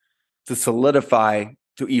break to solidify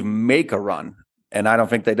to even make a run. And I don't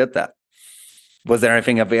think they did that. Was there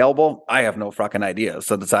anything available? I have no fucking idea.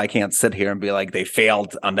 So I can't sit here and be like, they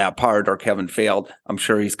failed on that part or Kevin failed. I'm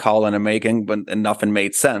sure he's calling and making, but nothing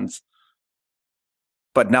made sense.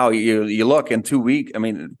 But now you look in 2 weeks,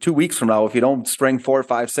 2 weeks from now, if you don't string 4,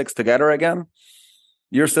 5, 6 together again,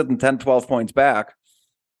 you're sitting 10, 12 points back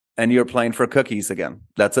and you're playing for cookies again.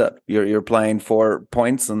 That's it. You're playing for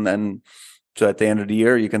points. And then so at the end of the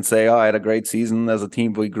year, you can say, oh, I had a great season as a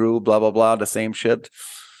team. We grew, blah, blah, blah, the same shit.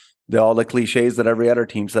 All the cliches that every other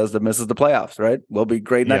team says that misses the playoffs, right? We'll be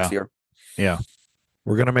great next year. Yeah.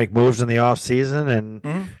 We're going to make moves in the off season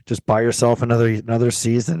and just buy yourself another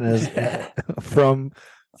season as from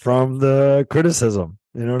the criticism.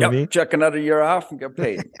 You know what I mean? Check another year off and get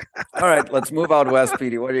paid. All right, let's move out west,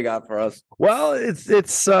 Petey. What do you got for us? Well,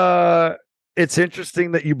 it's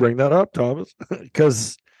interesting that you bring that up, Thomas,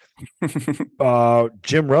 because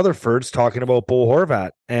Jim Rutherford's talking about Bo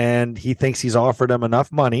Horvat, and he thinks he's offered him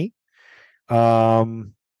enough money.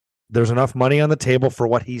 There's enough money on the table for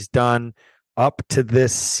what he's done up to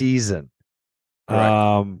this season.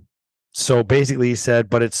 So basically he said,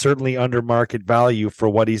 but it's certainly under market value for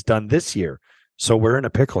what he's done this year. So we're in a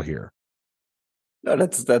pickle here. No,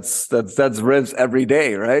 that's ribs every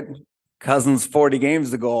day, right? Cousins 40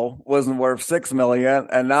 games ago wasn't worth $6 million,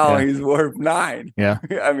 and now he's worth $9 million. Yeah.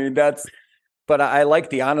 But I like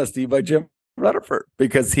the honesty by Jim Rutherford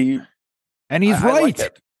because he's right.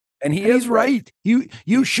 Like and he's right.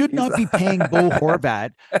 You should not be paying Bo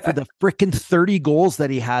Horvat for the freaking 30 goals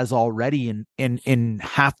that he has already in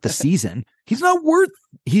half the season. He's not worth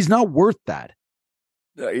that.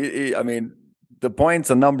 The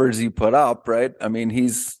points and numbers you put up, right?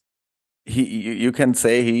 You can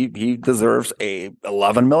say he deserves a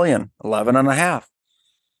 11 million, 11 and a half.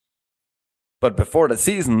 But before the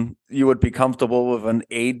season, you would be comfortable with an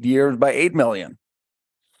 8 years by $8 million.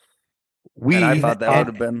 And I thought that would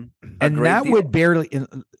have been a great deal. Would barely.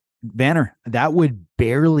 Vanner, that would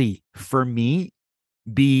barely, for me,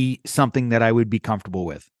 be something that I would be comfortable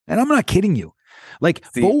with. And I'm not kidding you. Like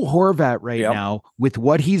Bo Horvat right now, with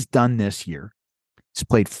what he's done this year, he's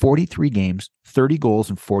played 43 games, 30 goals,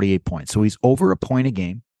 and 48 points. So he's over a point a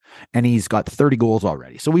game, and he's got 30 goals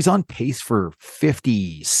already. So he's on pace for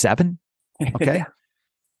 57. Okay.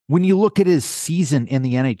 When you look at his season in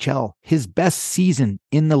the NHL, his best season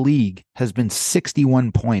in the league has been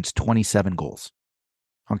 61 points, 27 goals.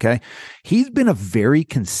 Okay. He's been a very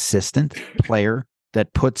consistent player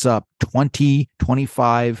that puts up 20,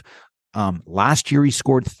 25. Last year he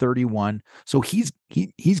scored 31. So he's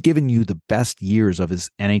given you the best years of his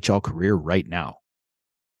NHL career right now.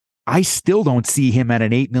 I still don't see him at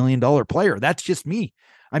an $8 million player. That's just me.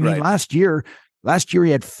 I mean, last year he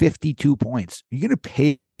had 52 points. You're going to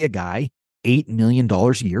pay a guy $8 million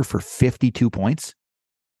a year for 52 points?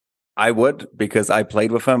 I would, because I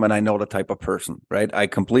played with him and I know the type of person, right? I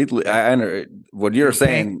what you're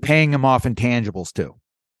saying, paying him off intangibles too.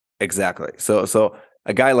 Exactly. So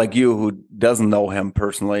a guy like you who doesn't know him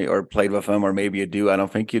personally or played with him, or maybe you do, I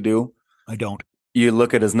don't think you do. I don't. You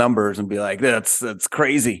look at his numbers and be like, that's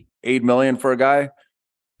crazy. 8 million for a guy.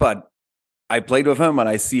 But I played with him and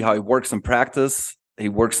I see how he works in practice. He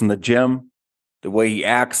works in the gym, the way he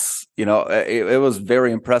acts, it was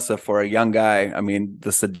very impressive for a young guy. I mean, the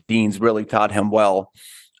Sedins really taught him well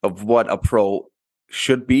of what a pro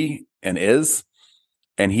should be and is,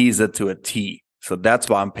 and he's it to a T. So that's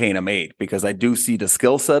why I'm paying him 8, because I do see the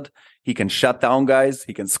skill set. He can shut down guys.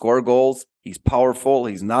 He can score goals. He's powerful.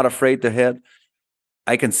 He's not afraid to hit.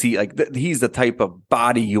 I can see he's the type of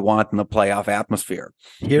body you want in the playoff atmosphere.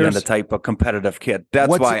 And the type of competitive kid.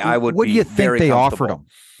 That's why I would. What do you think they offered him?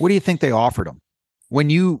 What do you think they offered him? When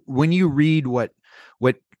you read what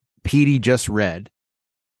Petey just read,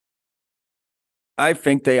 I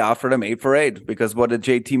think they offered him 8 for 8, because what did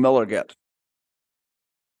JT Miller get?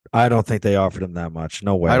 I don't think they offered him that much.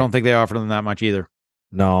 No way. I don't think they offered him that much either.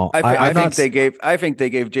 No, I think they gave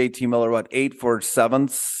JT Miller what, 8 for 7,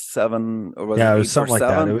 or was it was something like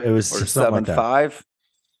that. It was 7.5.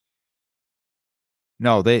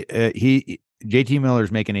 No, JT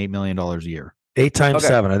Miller's making $8 million a year. 8 times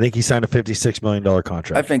 7. I think he signed a $56 million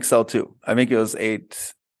contract. I think so too. I think it was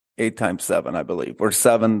 8 times 7, I believe, or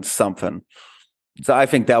 7 something. So I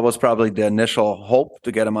think that was probably the initial hope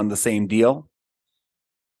to get him on the same deal.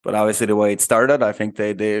 But obviously, the way it started, I think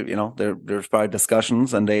there's probably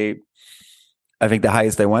discussions, and I think the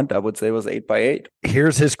highest they went, I would say, was 8 by 8.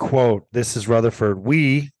 Here's his quote. This is Rutherford.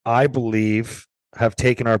 I believe, have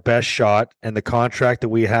taken our best shot, and the contract that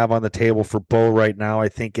we have on the table for Bo right now, I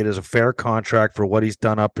think it is a fair contract for what he's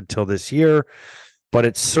done up until this year, but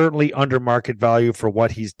it's certainly under market value for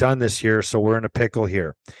what he's done this year. So we're in a pickle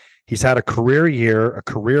here. He's had a career year, a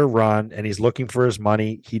career run, and he's looking for his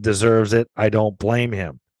money. He deserves it. I don't blame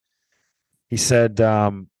him. He said,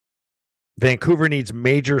 Vancouver needs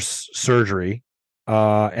major surgery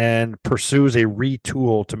and pursues a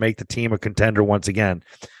retool to make the team a contender once again.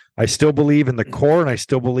 I still believe in the core, and I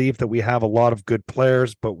still believe that we have a lot of good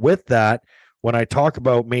players. But with that, when I talk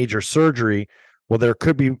about major surgery, well, there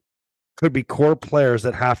could be core players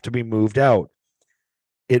that have to be moved out.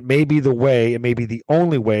 It may be the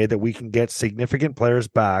only way that we can get significant players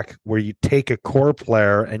back, where you take a core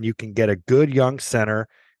player and you can get a good young center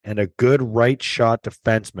and a good right shot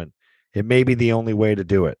defenseman. It may be the only way to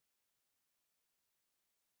do it.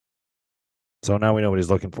 So now we know what he's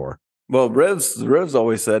looking for. Well, Riv's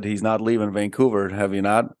always said he's not leaving Vancouver. Have you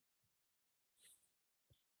not?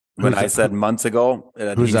 When I said months ago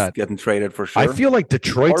that he's getting traded for sure. I feel like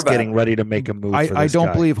Detroit's getting ready to make a move. I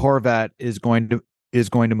don't believe Horvat is going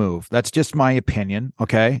to move. That's just my opinion.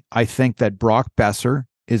 Okay. I think that Brock Besser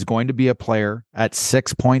is going to be a player at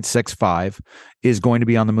 6.65, is going to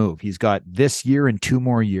be on the move. He's got this year and 2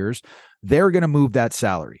 more years. They're going to move that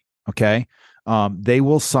salary. Okay. They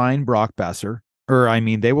will sign Brock Besser,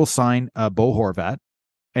 they will sign Bo Horvat.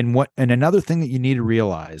 And another thing that you need to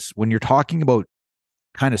realize when you're talking about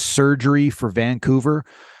kind of surgery for Vancouver,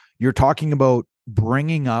 you're talking about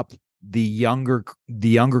bringing up the younger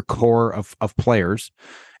core of players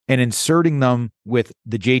and inserting them with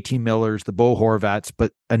the JT Millers, the Bo Horvats.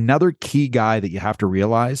 But another key guy that you have to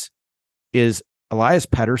realize is Elias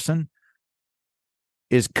Pettersson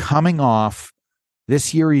is coming off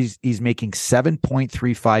this year. He's making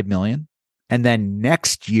 $7.35 million. And then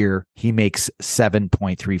next year he makes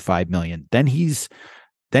 $7.35 million. Then he's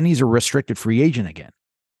a restricted free agent again.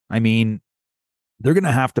 I mean, they're going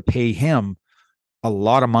to have to pay him a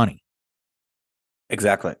lot of money.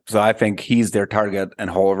 Exactly. So I think he's their target, and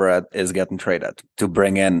Horvat is getting traded to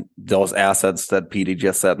bring in those assets that Petey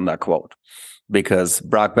just said in that quote. because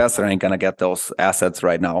Brock Besser ain't going to get those assets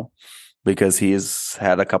right now because he's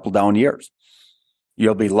had a couple down years.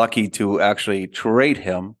 You'll be lucky to actually trade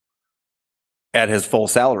him at his full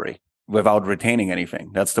salary without retaining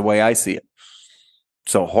anything. That's the way I see it.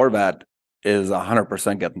 So Horvat is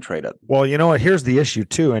 100% getting traded. Well, you know what? Here's the issue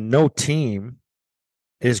too, and no team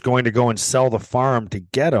is going to go and sell the farm to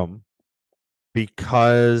get him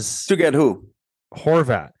because to get who?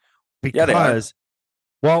 Horvat. Because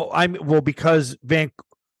because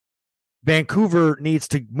Vancouver needs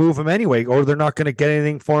to move him anyway, or they're not going to get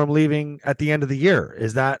anything for him leaving at the end of the year.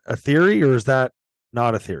 Is that a theory or is that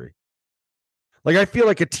not a theory? Like, I feel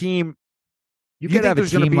like a team. You could have a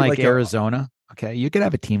team like Arizona. Okay. You could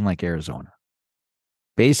have a team like Arizona.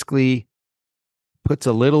 Basically puts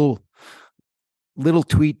a little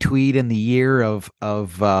tweet in the ear of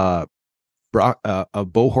Bo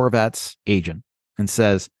Horvat's agent and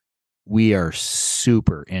says, we are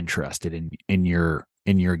super interested in your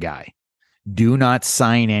guy. Do not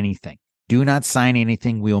sign anything. Do not sign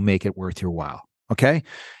anything. We'll make it worth your while. Okay.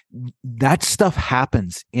 That stuff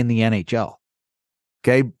happens in the NHL.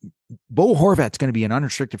 Okay. Bo Horvat's going to be an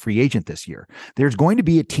unrestricted free agent this year. There's going to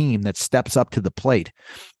be a team that steps up to the plate.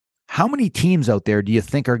 How many teams out there do you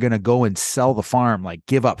think are going to go and sell the farm, like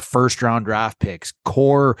give up first round draft picks,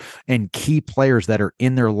 core and key players that are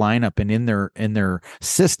in their lineup and in their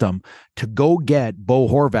system to go get Bo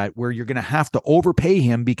Horvat, where you're going to have to overpay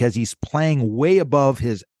him because he's playing way above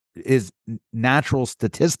his natural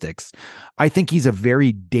statistics? I think he's a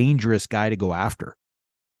very dangerous guy to go after.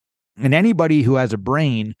 And anybody who has a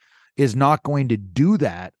brain is not going to do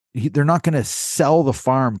that. They're not going to sell the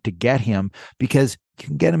farm to get him because you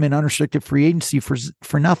can get him in unrestricted free agency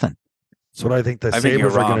for nothing. That's what I think the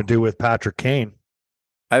Sabres are going to do with Patrick Kane.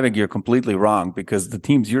 I think you're completely wrong because the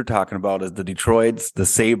teams you're talking about is the Detroits, the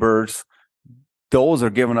Sabres. Those are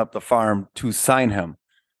giving up the farm to sign him.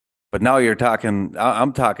 But now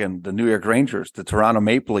I'm talking the New York Rangers, the Toronto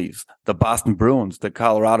Maple Leafs, the Boston Bruins, the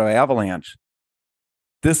Colorado Avalanche.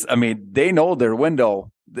 They know their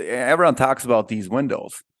window. Everyone talks about these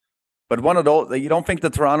windows. But one of those, you don't think the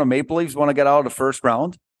Toronto Maple Leafs want to get out of the first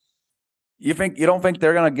round? You don't think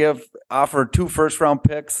they're going to offer 2 first-round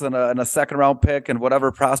picks and a second-round pick and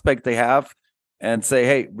whatever prospect they have and say,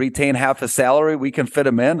 hey, retain half his salary, we can fit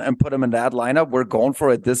him in and put him in that lineup. We're going for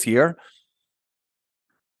it this year.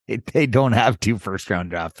 They don't have 2 first-round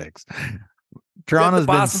draft picks. Toronto's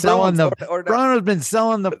been selling Toronto's been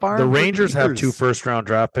selling the farm. The Rangers have 2 first-round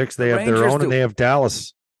draft picks. They have their own, and they have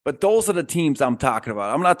Dallas. But those are the teams I'm talking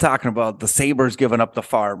about. I'm not talking about the Sabres giving up the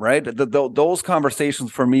farm, right? Those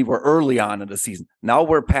conversations for me were early on in the season. Now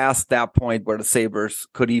we're past that point where the Sabres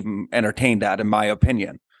could even entertain that, in my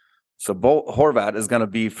opinion. So Bo Horvat is going to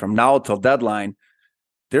be, from now till deadline,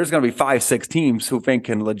 there's going to be 5-6 teams who think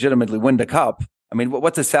can legitimately win the cup. I mean,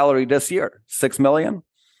 what's his salary this year? $6 million?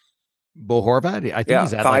 Bo Horvat, I think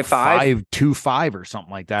he's at 5.25 or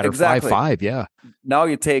something like that, exactly. Or 5.5. Yeah. Now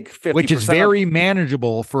you take 50%, which is very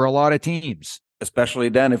manageable for a lot of teams. Especially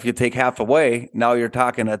then, if you take half away, now you're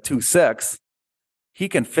talking at 2.6. He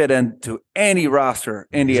can fit into any roster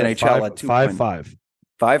in the NHL at 5.5.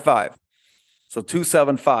 5.5. So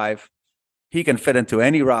 2.75. He can fit into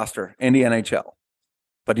any roster in the NHL,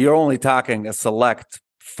 but you're only talking a select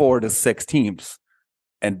 4 to 6 teams.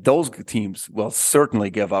 And those teams will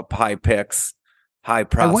certainly give up high picks, high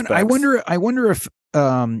prospects. I wonder if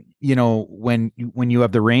when you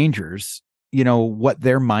have the Rangers, what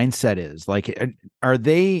their mindset is. Like, are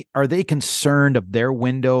they concerned of their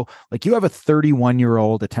window? Like, you have a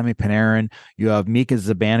 31-year-old Artemi Panarin, you have Mika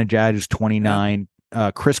Zibanejad who's 29,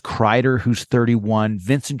 Chris Kreider who's 31,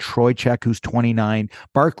 Vincent Trocheck who's 29,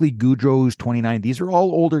 Barclay Goodrow who's 29. These are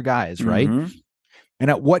all older guys, right? Mm-hmm. And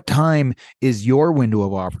at what time is your window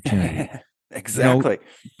of opportunity? Exactly.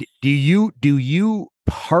 Do you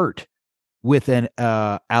part with an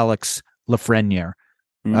Alex Lafreniere?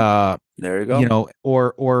 There you go.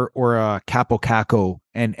 Or a Capo Caco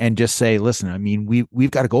and just say, listen, I mean, we've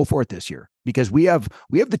got to go for it this year because we have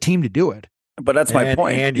the team to do it. But that's my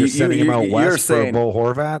point. And you're sending him out west for Bo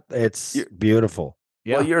Horvat. It's beautiful.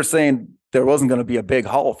 Yeah. Well, you're saying there wasn't going to be a big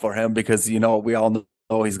haul for him because we all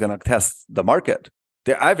know he's going to test the market.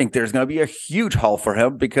 I think there's going to be a huge haul for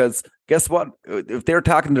him because guess what? If they're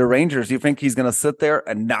talking to the Rangers, you think he's going to sit there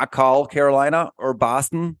and not call Carolina or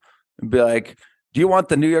Boston and be like, do you want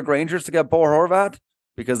the New York Rangers to get Bo Horvat?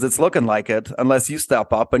 Because it's looking like it, unless you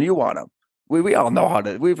step up and you want him. We all know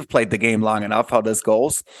we've played the game long enough, how this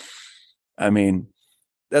goes. I mean,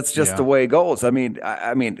 that's just the way it goes. I mean,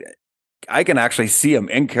 I can actually see him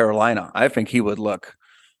in Carolina. I think he would look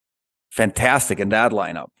fantastic in that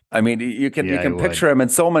lineup. I mean, you can picture him in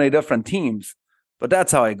so many different teams. But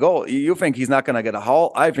that's how I go. You think he's not going to get a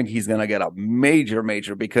haul? I think he's going to get a major,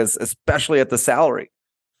 because especially at the salary,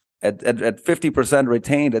 at 50%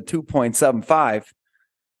 retained at 2.75,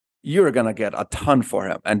 you're going to get a ton for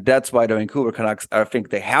him. And that's why the Vancouver Canucks, I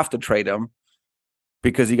think they have to trade him,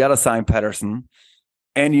 because you got to sign Pettersson,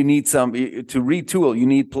 and you need some to retool. You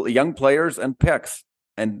need young players and picks,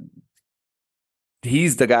 and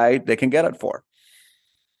he's the guy they can get it for.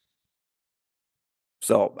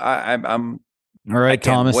 So I'm all right,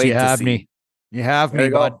 Thomas. You have me. You have me,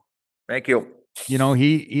 bud. Thank you. You know,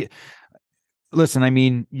 he listen. I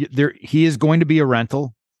mean, he is going to be a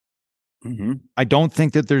rental. Mm-hmm. I don't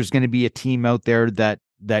think that there's going to be a team out there that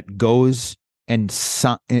goes and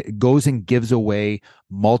gives away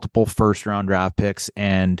multiple first-round draft picks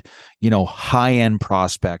and, you know, high-end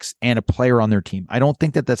prospects and a player on their team. I don't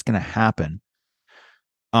think that that's going to happen.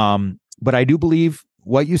 But I do believe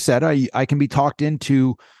what you said. I can be talked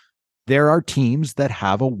into. There are teams that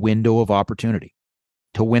have a window of opportunity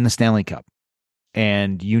to win the Stanley Cup,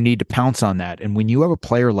 and you need to pounce on that. And when you have a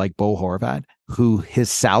player like Bo Horvat, who his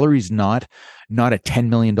salary is not a $10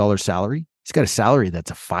 million salary, he's got a salary that's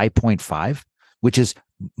a 5.5, which is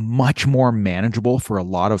much more manageable for a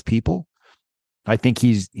lot of people. I think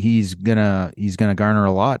he's gonna garner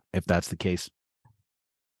a lot if that's the case.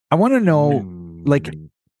 I want to know, like,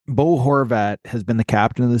 Bo Horvat has been the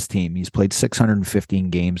captain of this team. He's played 615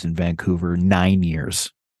 games in Vancouver, 9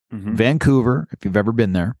 years. Mm-hmm. Vancouver, if you've ever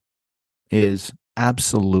been there, is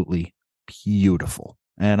absolutely beautiful.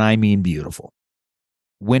 And I mean beautiful.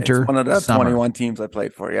 Winter, it's one of the summer. 21 teams I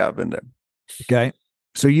played for. Yeah, I've been there. Okay.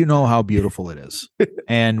 So you know how beautiful it is.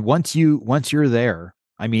 And once you're there,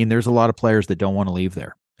 I mean, there's a lot of players that don't want to leave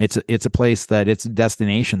there. It's a place that it's a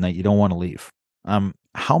destination that you don't want to leave.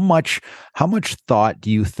 How much thought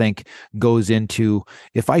do you think goes into,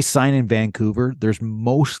 if I sign in Vancouver, there's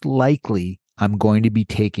most likely I'm going to be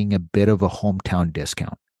taking a bit of a hometown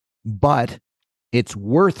discount, but it's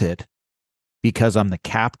worth it because I'm the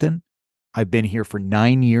captain. I've been here for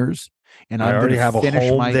 9 years, and I already have a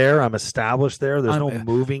home there. I'm established there. There's no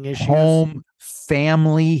moving issues. Home,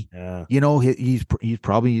 family. Yeah. You know, he's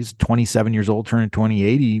 27 years old, turning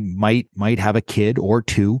 28. He might have a kid or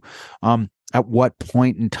two. At what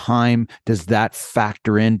point in time does that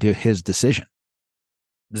factor into his decision?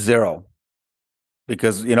 Zero.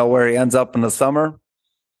 Because you know where he ends up in the summer?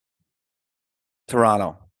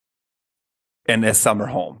 Toronto. In his summer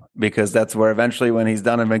home. Because that's where eventually, when he's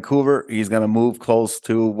done in Vancouver, he's going to move close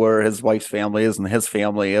to where his wife's family is and his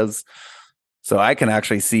family is. So I can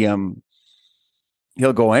actually see him.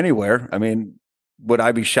 He'll go anywhere. I mean, would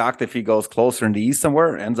I be shocked if he goes closer in the east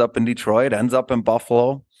somewhere, ends up in Detroit, ends up in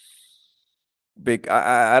Buffalo?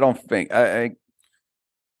 I don't think.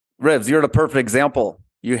 Rivs, you're the perfect example.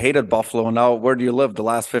 You hated Buffalo, and now where do you live the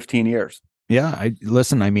last 15 years? Yeah, I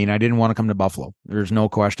didn't want to come to Buffalo. There's no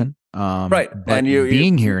question. Right. But and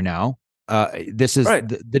being here now, this is right.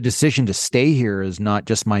 the decision to stay here is not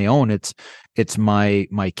just my own. It's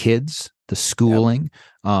my kids, the schooling,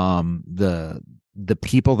 the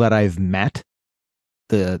people that I've met,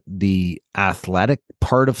 the athletic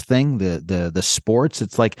part of thing, the sports.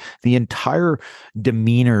 It's like the entire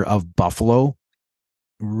demeanor of Buffalo.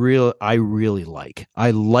 I really like.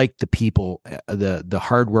 I like the people, the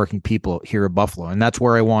hardworking people here at Buffalo, and that's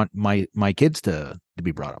where I want my kids to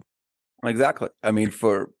be brought up. Exactly. I mean,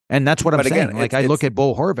 and that's what I'm saying. Again, like I look at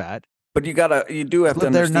Bo Horvat, but you do have to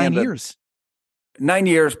understand there 9 years. 9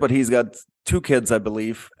 years, but he's got 2 kids, I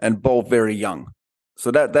believe, and both very young.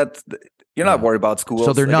 So that's you're not worried about schools.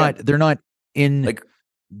 So they're not in like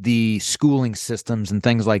the schooling systems and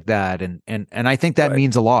things like that, and I think that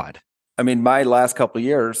means a lot. I mean, my last couple of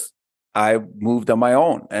years, I moved on my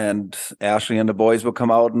own, and Ashley and the boys would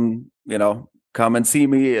come out and, you know, come and see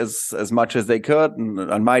me as much as they could. And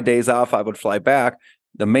on my days off, I would fly back.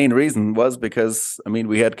 The main reason was because, I mean,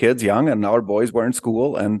 we had kids young and our boys were in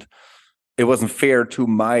school, and it wasn't fair to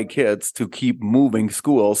my kids to keep moving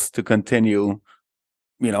schools to continue,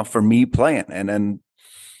 you know, for me playing. And then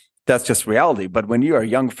that's just reality. But when you're a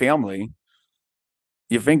young family,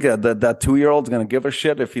 you think that 2-year-old's going to give a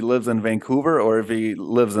shit if he lives in Vancouver or if he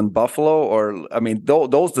lives in Buffalo? Or, I mean,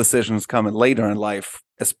 those decisions come in later in life,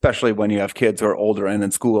 especially when you have kids who are older and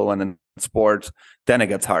in school and in sports. Then it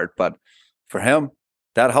gets hard. But for him,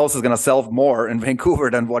 that house is going to sell more in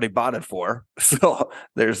Vancouver than what he bought it for. So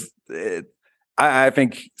I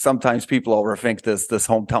think sometimes people overthink this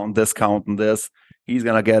hometown discount and this. He's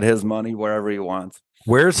going to get his money wherever he wants.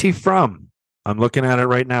 Where's he from? I'm looking at it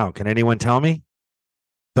right now. Can anyone tell me?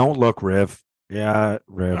 Don't look, Riv. Yeah,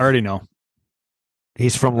 Riv. I already know.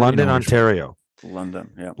 He's from London, Ontario.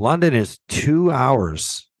 London, yeah. London is 2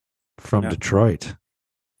 hours from Detroit.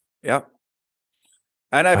 Yeah.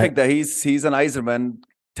 And I think that he's an Yzerman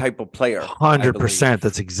type of player. 100%.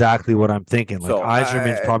 That's exactly what I'm thinking. Like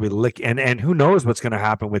Yzerman's probably and who knows what's going to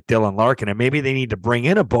happen with Dylan Larkin. And maybe they need to bring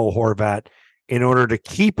in a Bo Horvat in order to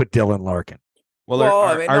keep a Dylan Larkin. Well,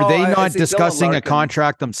 are they not discussing a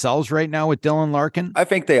contract themselves right now with Dylan Larkin? I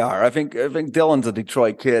think they are. I think Dylan's a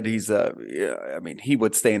Detroit kid. He's he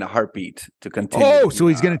would stay in a heartbeat to continue. Oh, so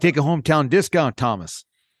he's going to take a hometown discount, Thomas.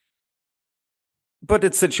 But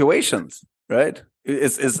it's situations, right?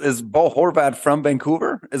 Is Bo Horvat from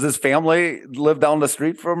Vancouver? Is his family live down the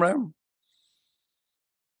street from him?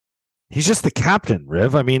 He's just the captain,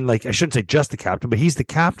 Riv. I mean, like, I shouldn't say just the captain, but he's the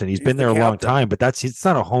captain. He's been there a long time, but it's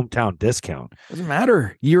not a hometown discount. Doesn't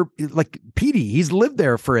matter. You're like Petey. He's lived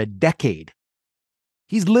there for a decade.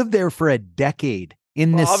 In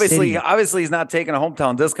this city. Obviously, he's not taking a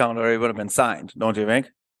hometown discount, or he would have been signed. Don't you think?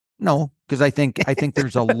 No, because I think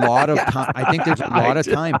there's a lot of time. I think there's a lot of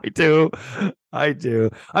time. I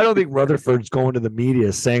do. I don't think Rutherford's going to the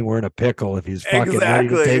media saying we're in a pickle if he's fucking ready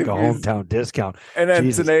to take a hometown discount. And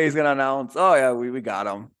then today he's going to announce, oh, yeah, we got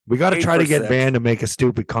him. We got to try to get Van to make a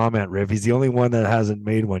stupid comment, Riv. He's the only one that hasn't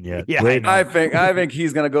made one yet. Yeah, I think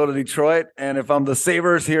he's going to go to Detroit. And if I'm the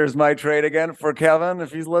Sabres, here's my trade again for Kevin,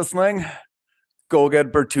 if he's listening. Go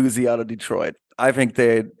get Bertuzzi out of Detroit. I think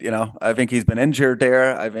I think he's been injured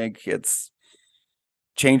there. I think it's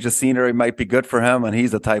change the scenery might be good for him, and he's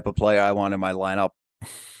the type of player I want in my lineup.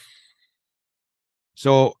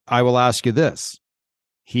 So I will ask you this.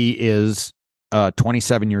 He is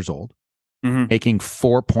 27 years old, making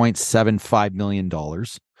 $4.75 million.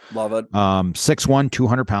 Love it. 6'1",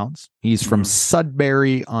 200 pounds. He's from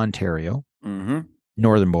Sudbury, Ontario.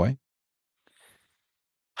 Northern boy.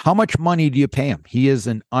 How much money do you pay him? He is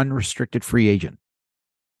an unrestricted free agent.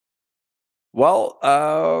 Well,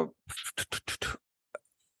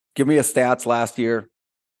 give me a stats last year.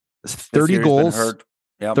 30 goals.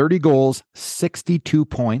 Yep. 30 goals, 62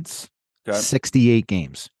 points, 68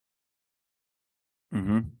 games.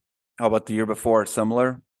 How about the year before?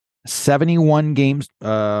 Similar? 71 games.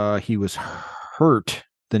 He was hurt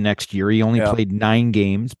the next year. He only played 9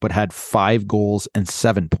 games, but had 5 goals and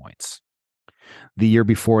 7 points. The year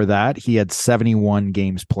before that, he had 71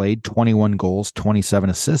 games played, 21 goals, 27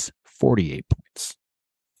 assists, 48 points.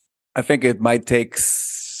 I think it might take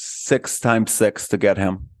 6 times 6 to get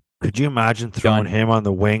him. Could you imagine throwing him on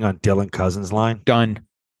the wing on Dylan Cousins' line? Done.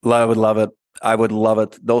 I would love it. I would love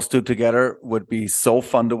it. Those two together would be so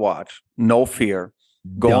fun to watch. No fear.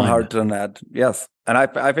 Going hard to the net. Yes. And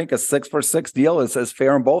I think a 6-for-6 deal is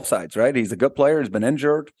fair on both sides, right? He's a good player. He's been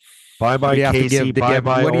injured. Bye-bye Casey,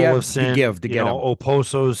 bye-bye Olofsson. To get him?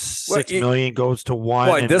 Oposo's $6 million goes to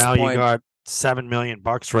 1, and now you got $7 million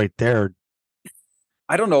right there.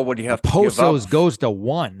 I don't know what you have Oposo's goes to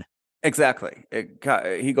 1. Exactly.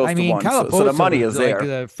 He goes to 1. Kyle So the money is there. Like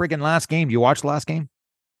the friggin' last game. Do you watch the last game?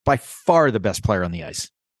 By far the best player on the ice.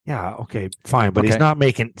 Yeah, okay, fine, but he's not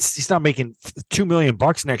making $2 million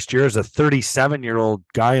next year as a 37-year-old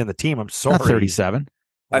guy on the team. I'm sorry. Not 37.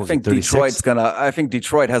 I think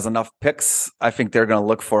Detroit has enough picks. I think they're gonna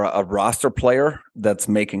look for a roster player that's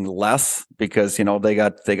making less because they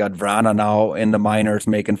got Vrana now in the minors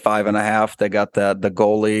making 5.5. They got the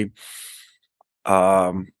goalie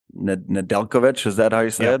Nedeljkovic. Is that how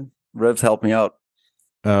you said? Rivs, help me out.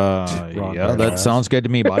 Yeah, that sounds good to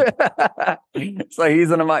me, bud. So he's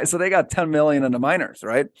in a so they got 10 million in the minors,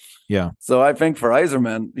 right? Yeah. So I think for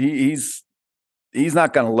Yzerman, he's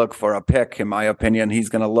not going to look for a pick, in my opinion. He's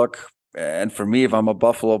going to look, and for me, if I'm a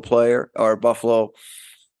Buffalo player or Buffalo,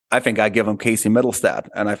 I think I give him Casey Middlestad,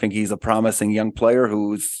 and I think he's a promising young player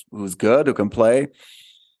who's good, who can play.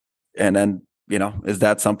 And then is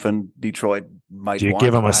that something Detroit might? Do you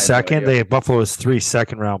give him a second? Buffalo has 3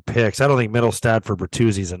 second-round picks. I don't think Middlestad for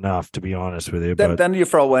Bertuzzi is enough, to be honest with you. Then you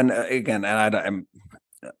throw in again, and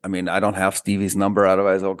I don't have Stevie's number,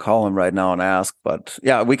 otherwise I'll call him right now and ask. But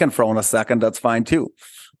yeah, we can throw in a second. That's fine too.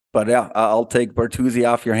 But yeah, I'll take Bertuzzi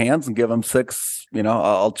off your hands and give him 6.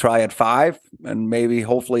 I'll try at 5 and maybe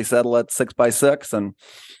hopefully settle at 6x6. And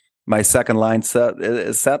my second line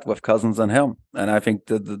is set with Cousins and him. And I think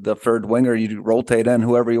the third winger, you rotate in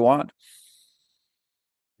whoever you want.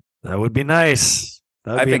 That would be nice.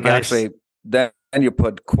 I think actually then you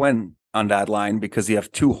put Quinn on that line because you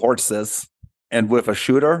have 2 horses. And with a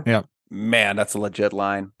shooter, man, that's a legit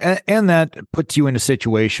line. And that puts you in a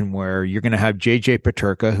situation where you're going to have JJ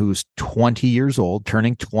Peterka, who's 20 years old,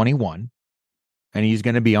 turning 21, and he's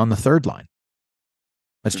going to be on the third line.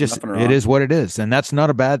 That's it is what it is. And that's not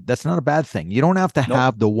a bad thing. You don't have to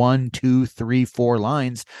have the 1, 2, 3, 4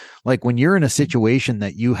 lines. Like when you're in a situation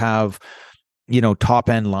that you have, top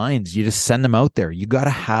end lines. You just send them out there. You got to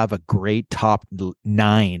have a great top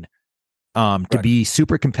 9 to be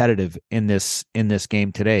super competitive in this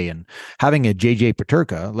game today. And having a JJ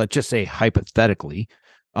Peterka, let's just say hypothetically,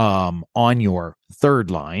 on your third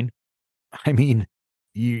line, I mean,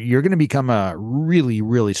 you're going to become a really,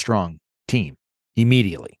 really strong team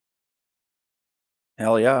immediately.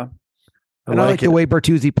 Hell yeah. I like the way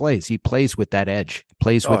Bertuzzi plays. He plays with that edge,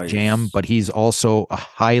 plays with jam, but he's also a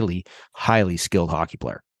highly, highly skilled hockey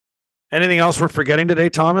player. Anything else we're forgetting today,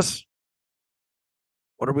 Thomas?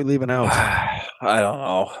 What are we leaving out? I don't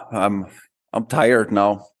know. I'm tired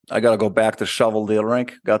now. I got to go back to shovel the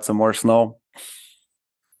rink. Got some more snow.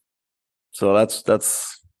 So that's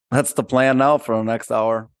the plan now for the next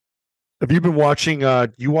hour. Have you been watching?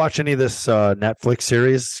 You watch any of this Netflix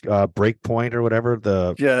series, Breakpoint or whatever?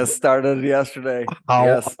 Started yesterday.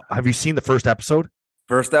 Yes. Have you seen the first episode?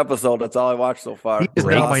 First episode. That's all I watched so far. He's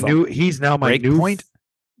now my new Breakpoint.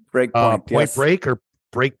 Breakpoint. Point Break or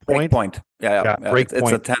Breakpoint. Breakpoint. Yeah. Breakpoint.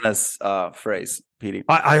 It's a tennis phrase. PD.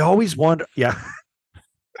 I always wonder. Yeah.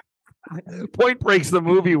 Point Break's the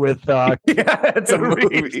movie with. It's a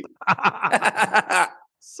movie.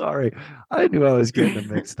 Sorry, I knew I was getting them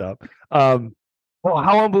mixed up. Well,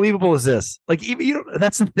 how unbelievable is this? Like, even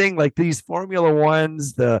that's the thing. Like these Formula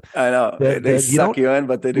Ones, I know they suck you in,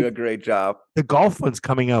 but they do a great job. The golf one's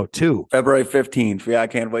coming out too, February 15th. Yeah, I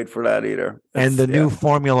can't wait for that either. And the new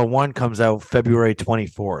Formula One comes out February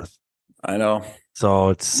 24th. I know. So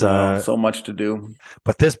it's so much to do.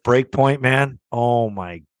 But this Breakpoint, man, oh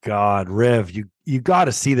my God, Riv, you got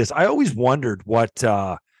to see this. I always wondered what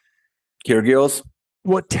Kyrgios.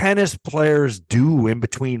 What tennis players do in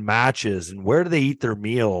between matches and where do they eat their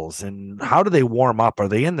meals and how do they warm up? Are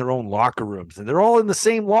they in their own locker rooms? And they're all in the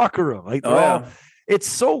same locker room. Like, it's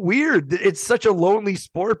so weird. It's such a lonely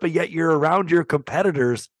sport, but yet you're around your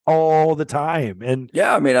competitors all the time. And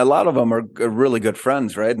yeah, I mean, a lot of them are really good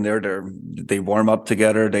friends, right? And they warm up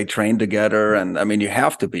together, they train together, and I mean, you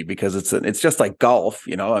have to be because it's just like golf,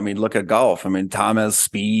 I mean, look at golf. I mean, Thomas,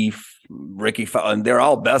 Spieth, Ricky, and they're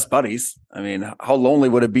all best buddies. I mean, how lonely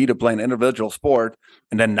would it be to play an individual sport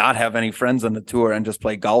and then not have any friends on the tour and just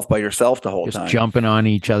play golf by yourself the whole time? Just jumping on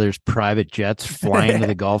each other's private jets, flying to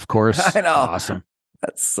the golf course. I know. Awesome.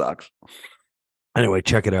 That sucks. Anyway,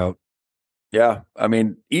 check it out. Yeah. I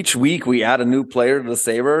mean, each week we add a new player to the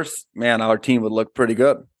Sabres. Man, our team would look pretty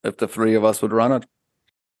good if the three of us would run it.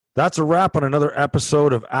 That's a wrap on another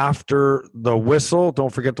episode of After the Whistle. Don't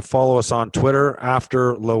forget to follow us on Twitter,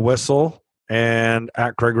 After the Whistle, and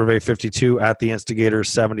at Craig Rivet 52, at the Instigator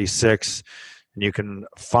 76. And you can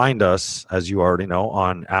find us, as you already know,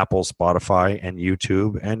 on Apple, Spotify, and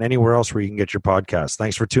YouTube, and anywhere else where you can get your podcasts.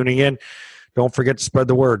 Thanks for tuning in. Don't forget to spread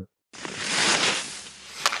the word.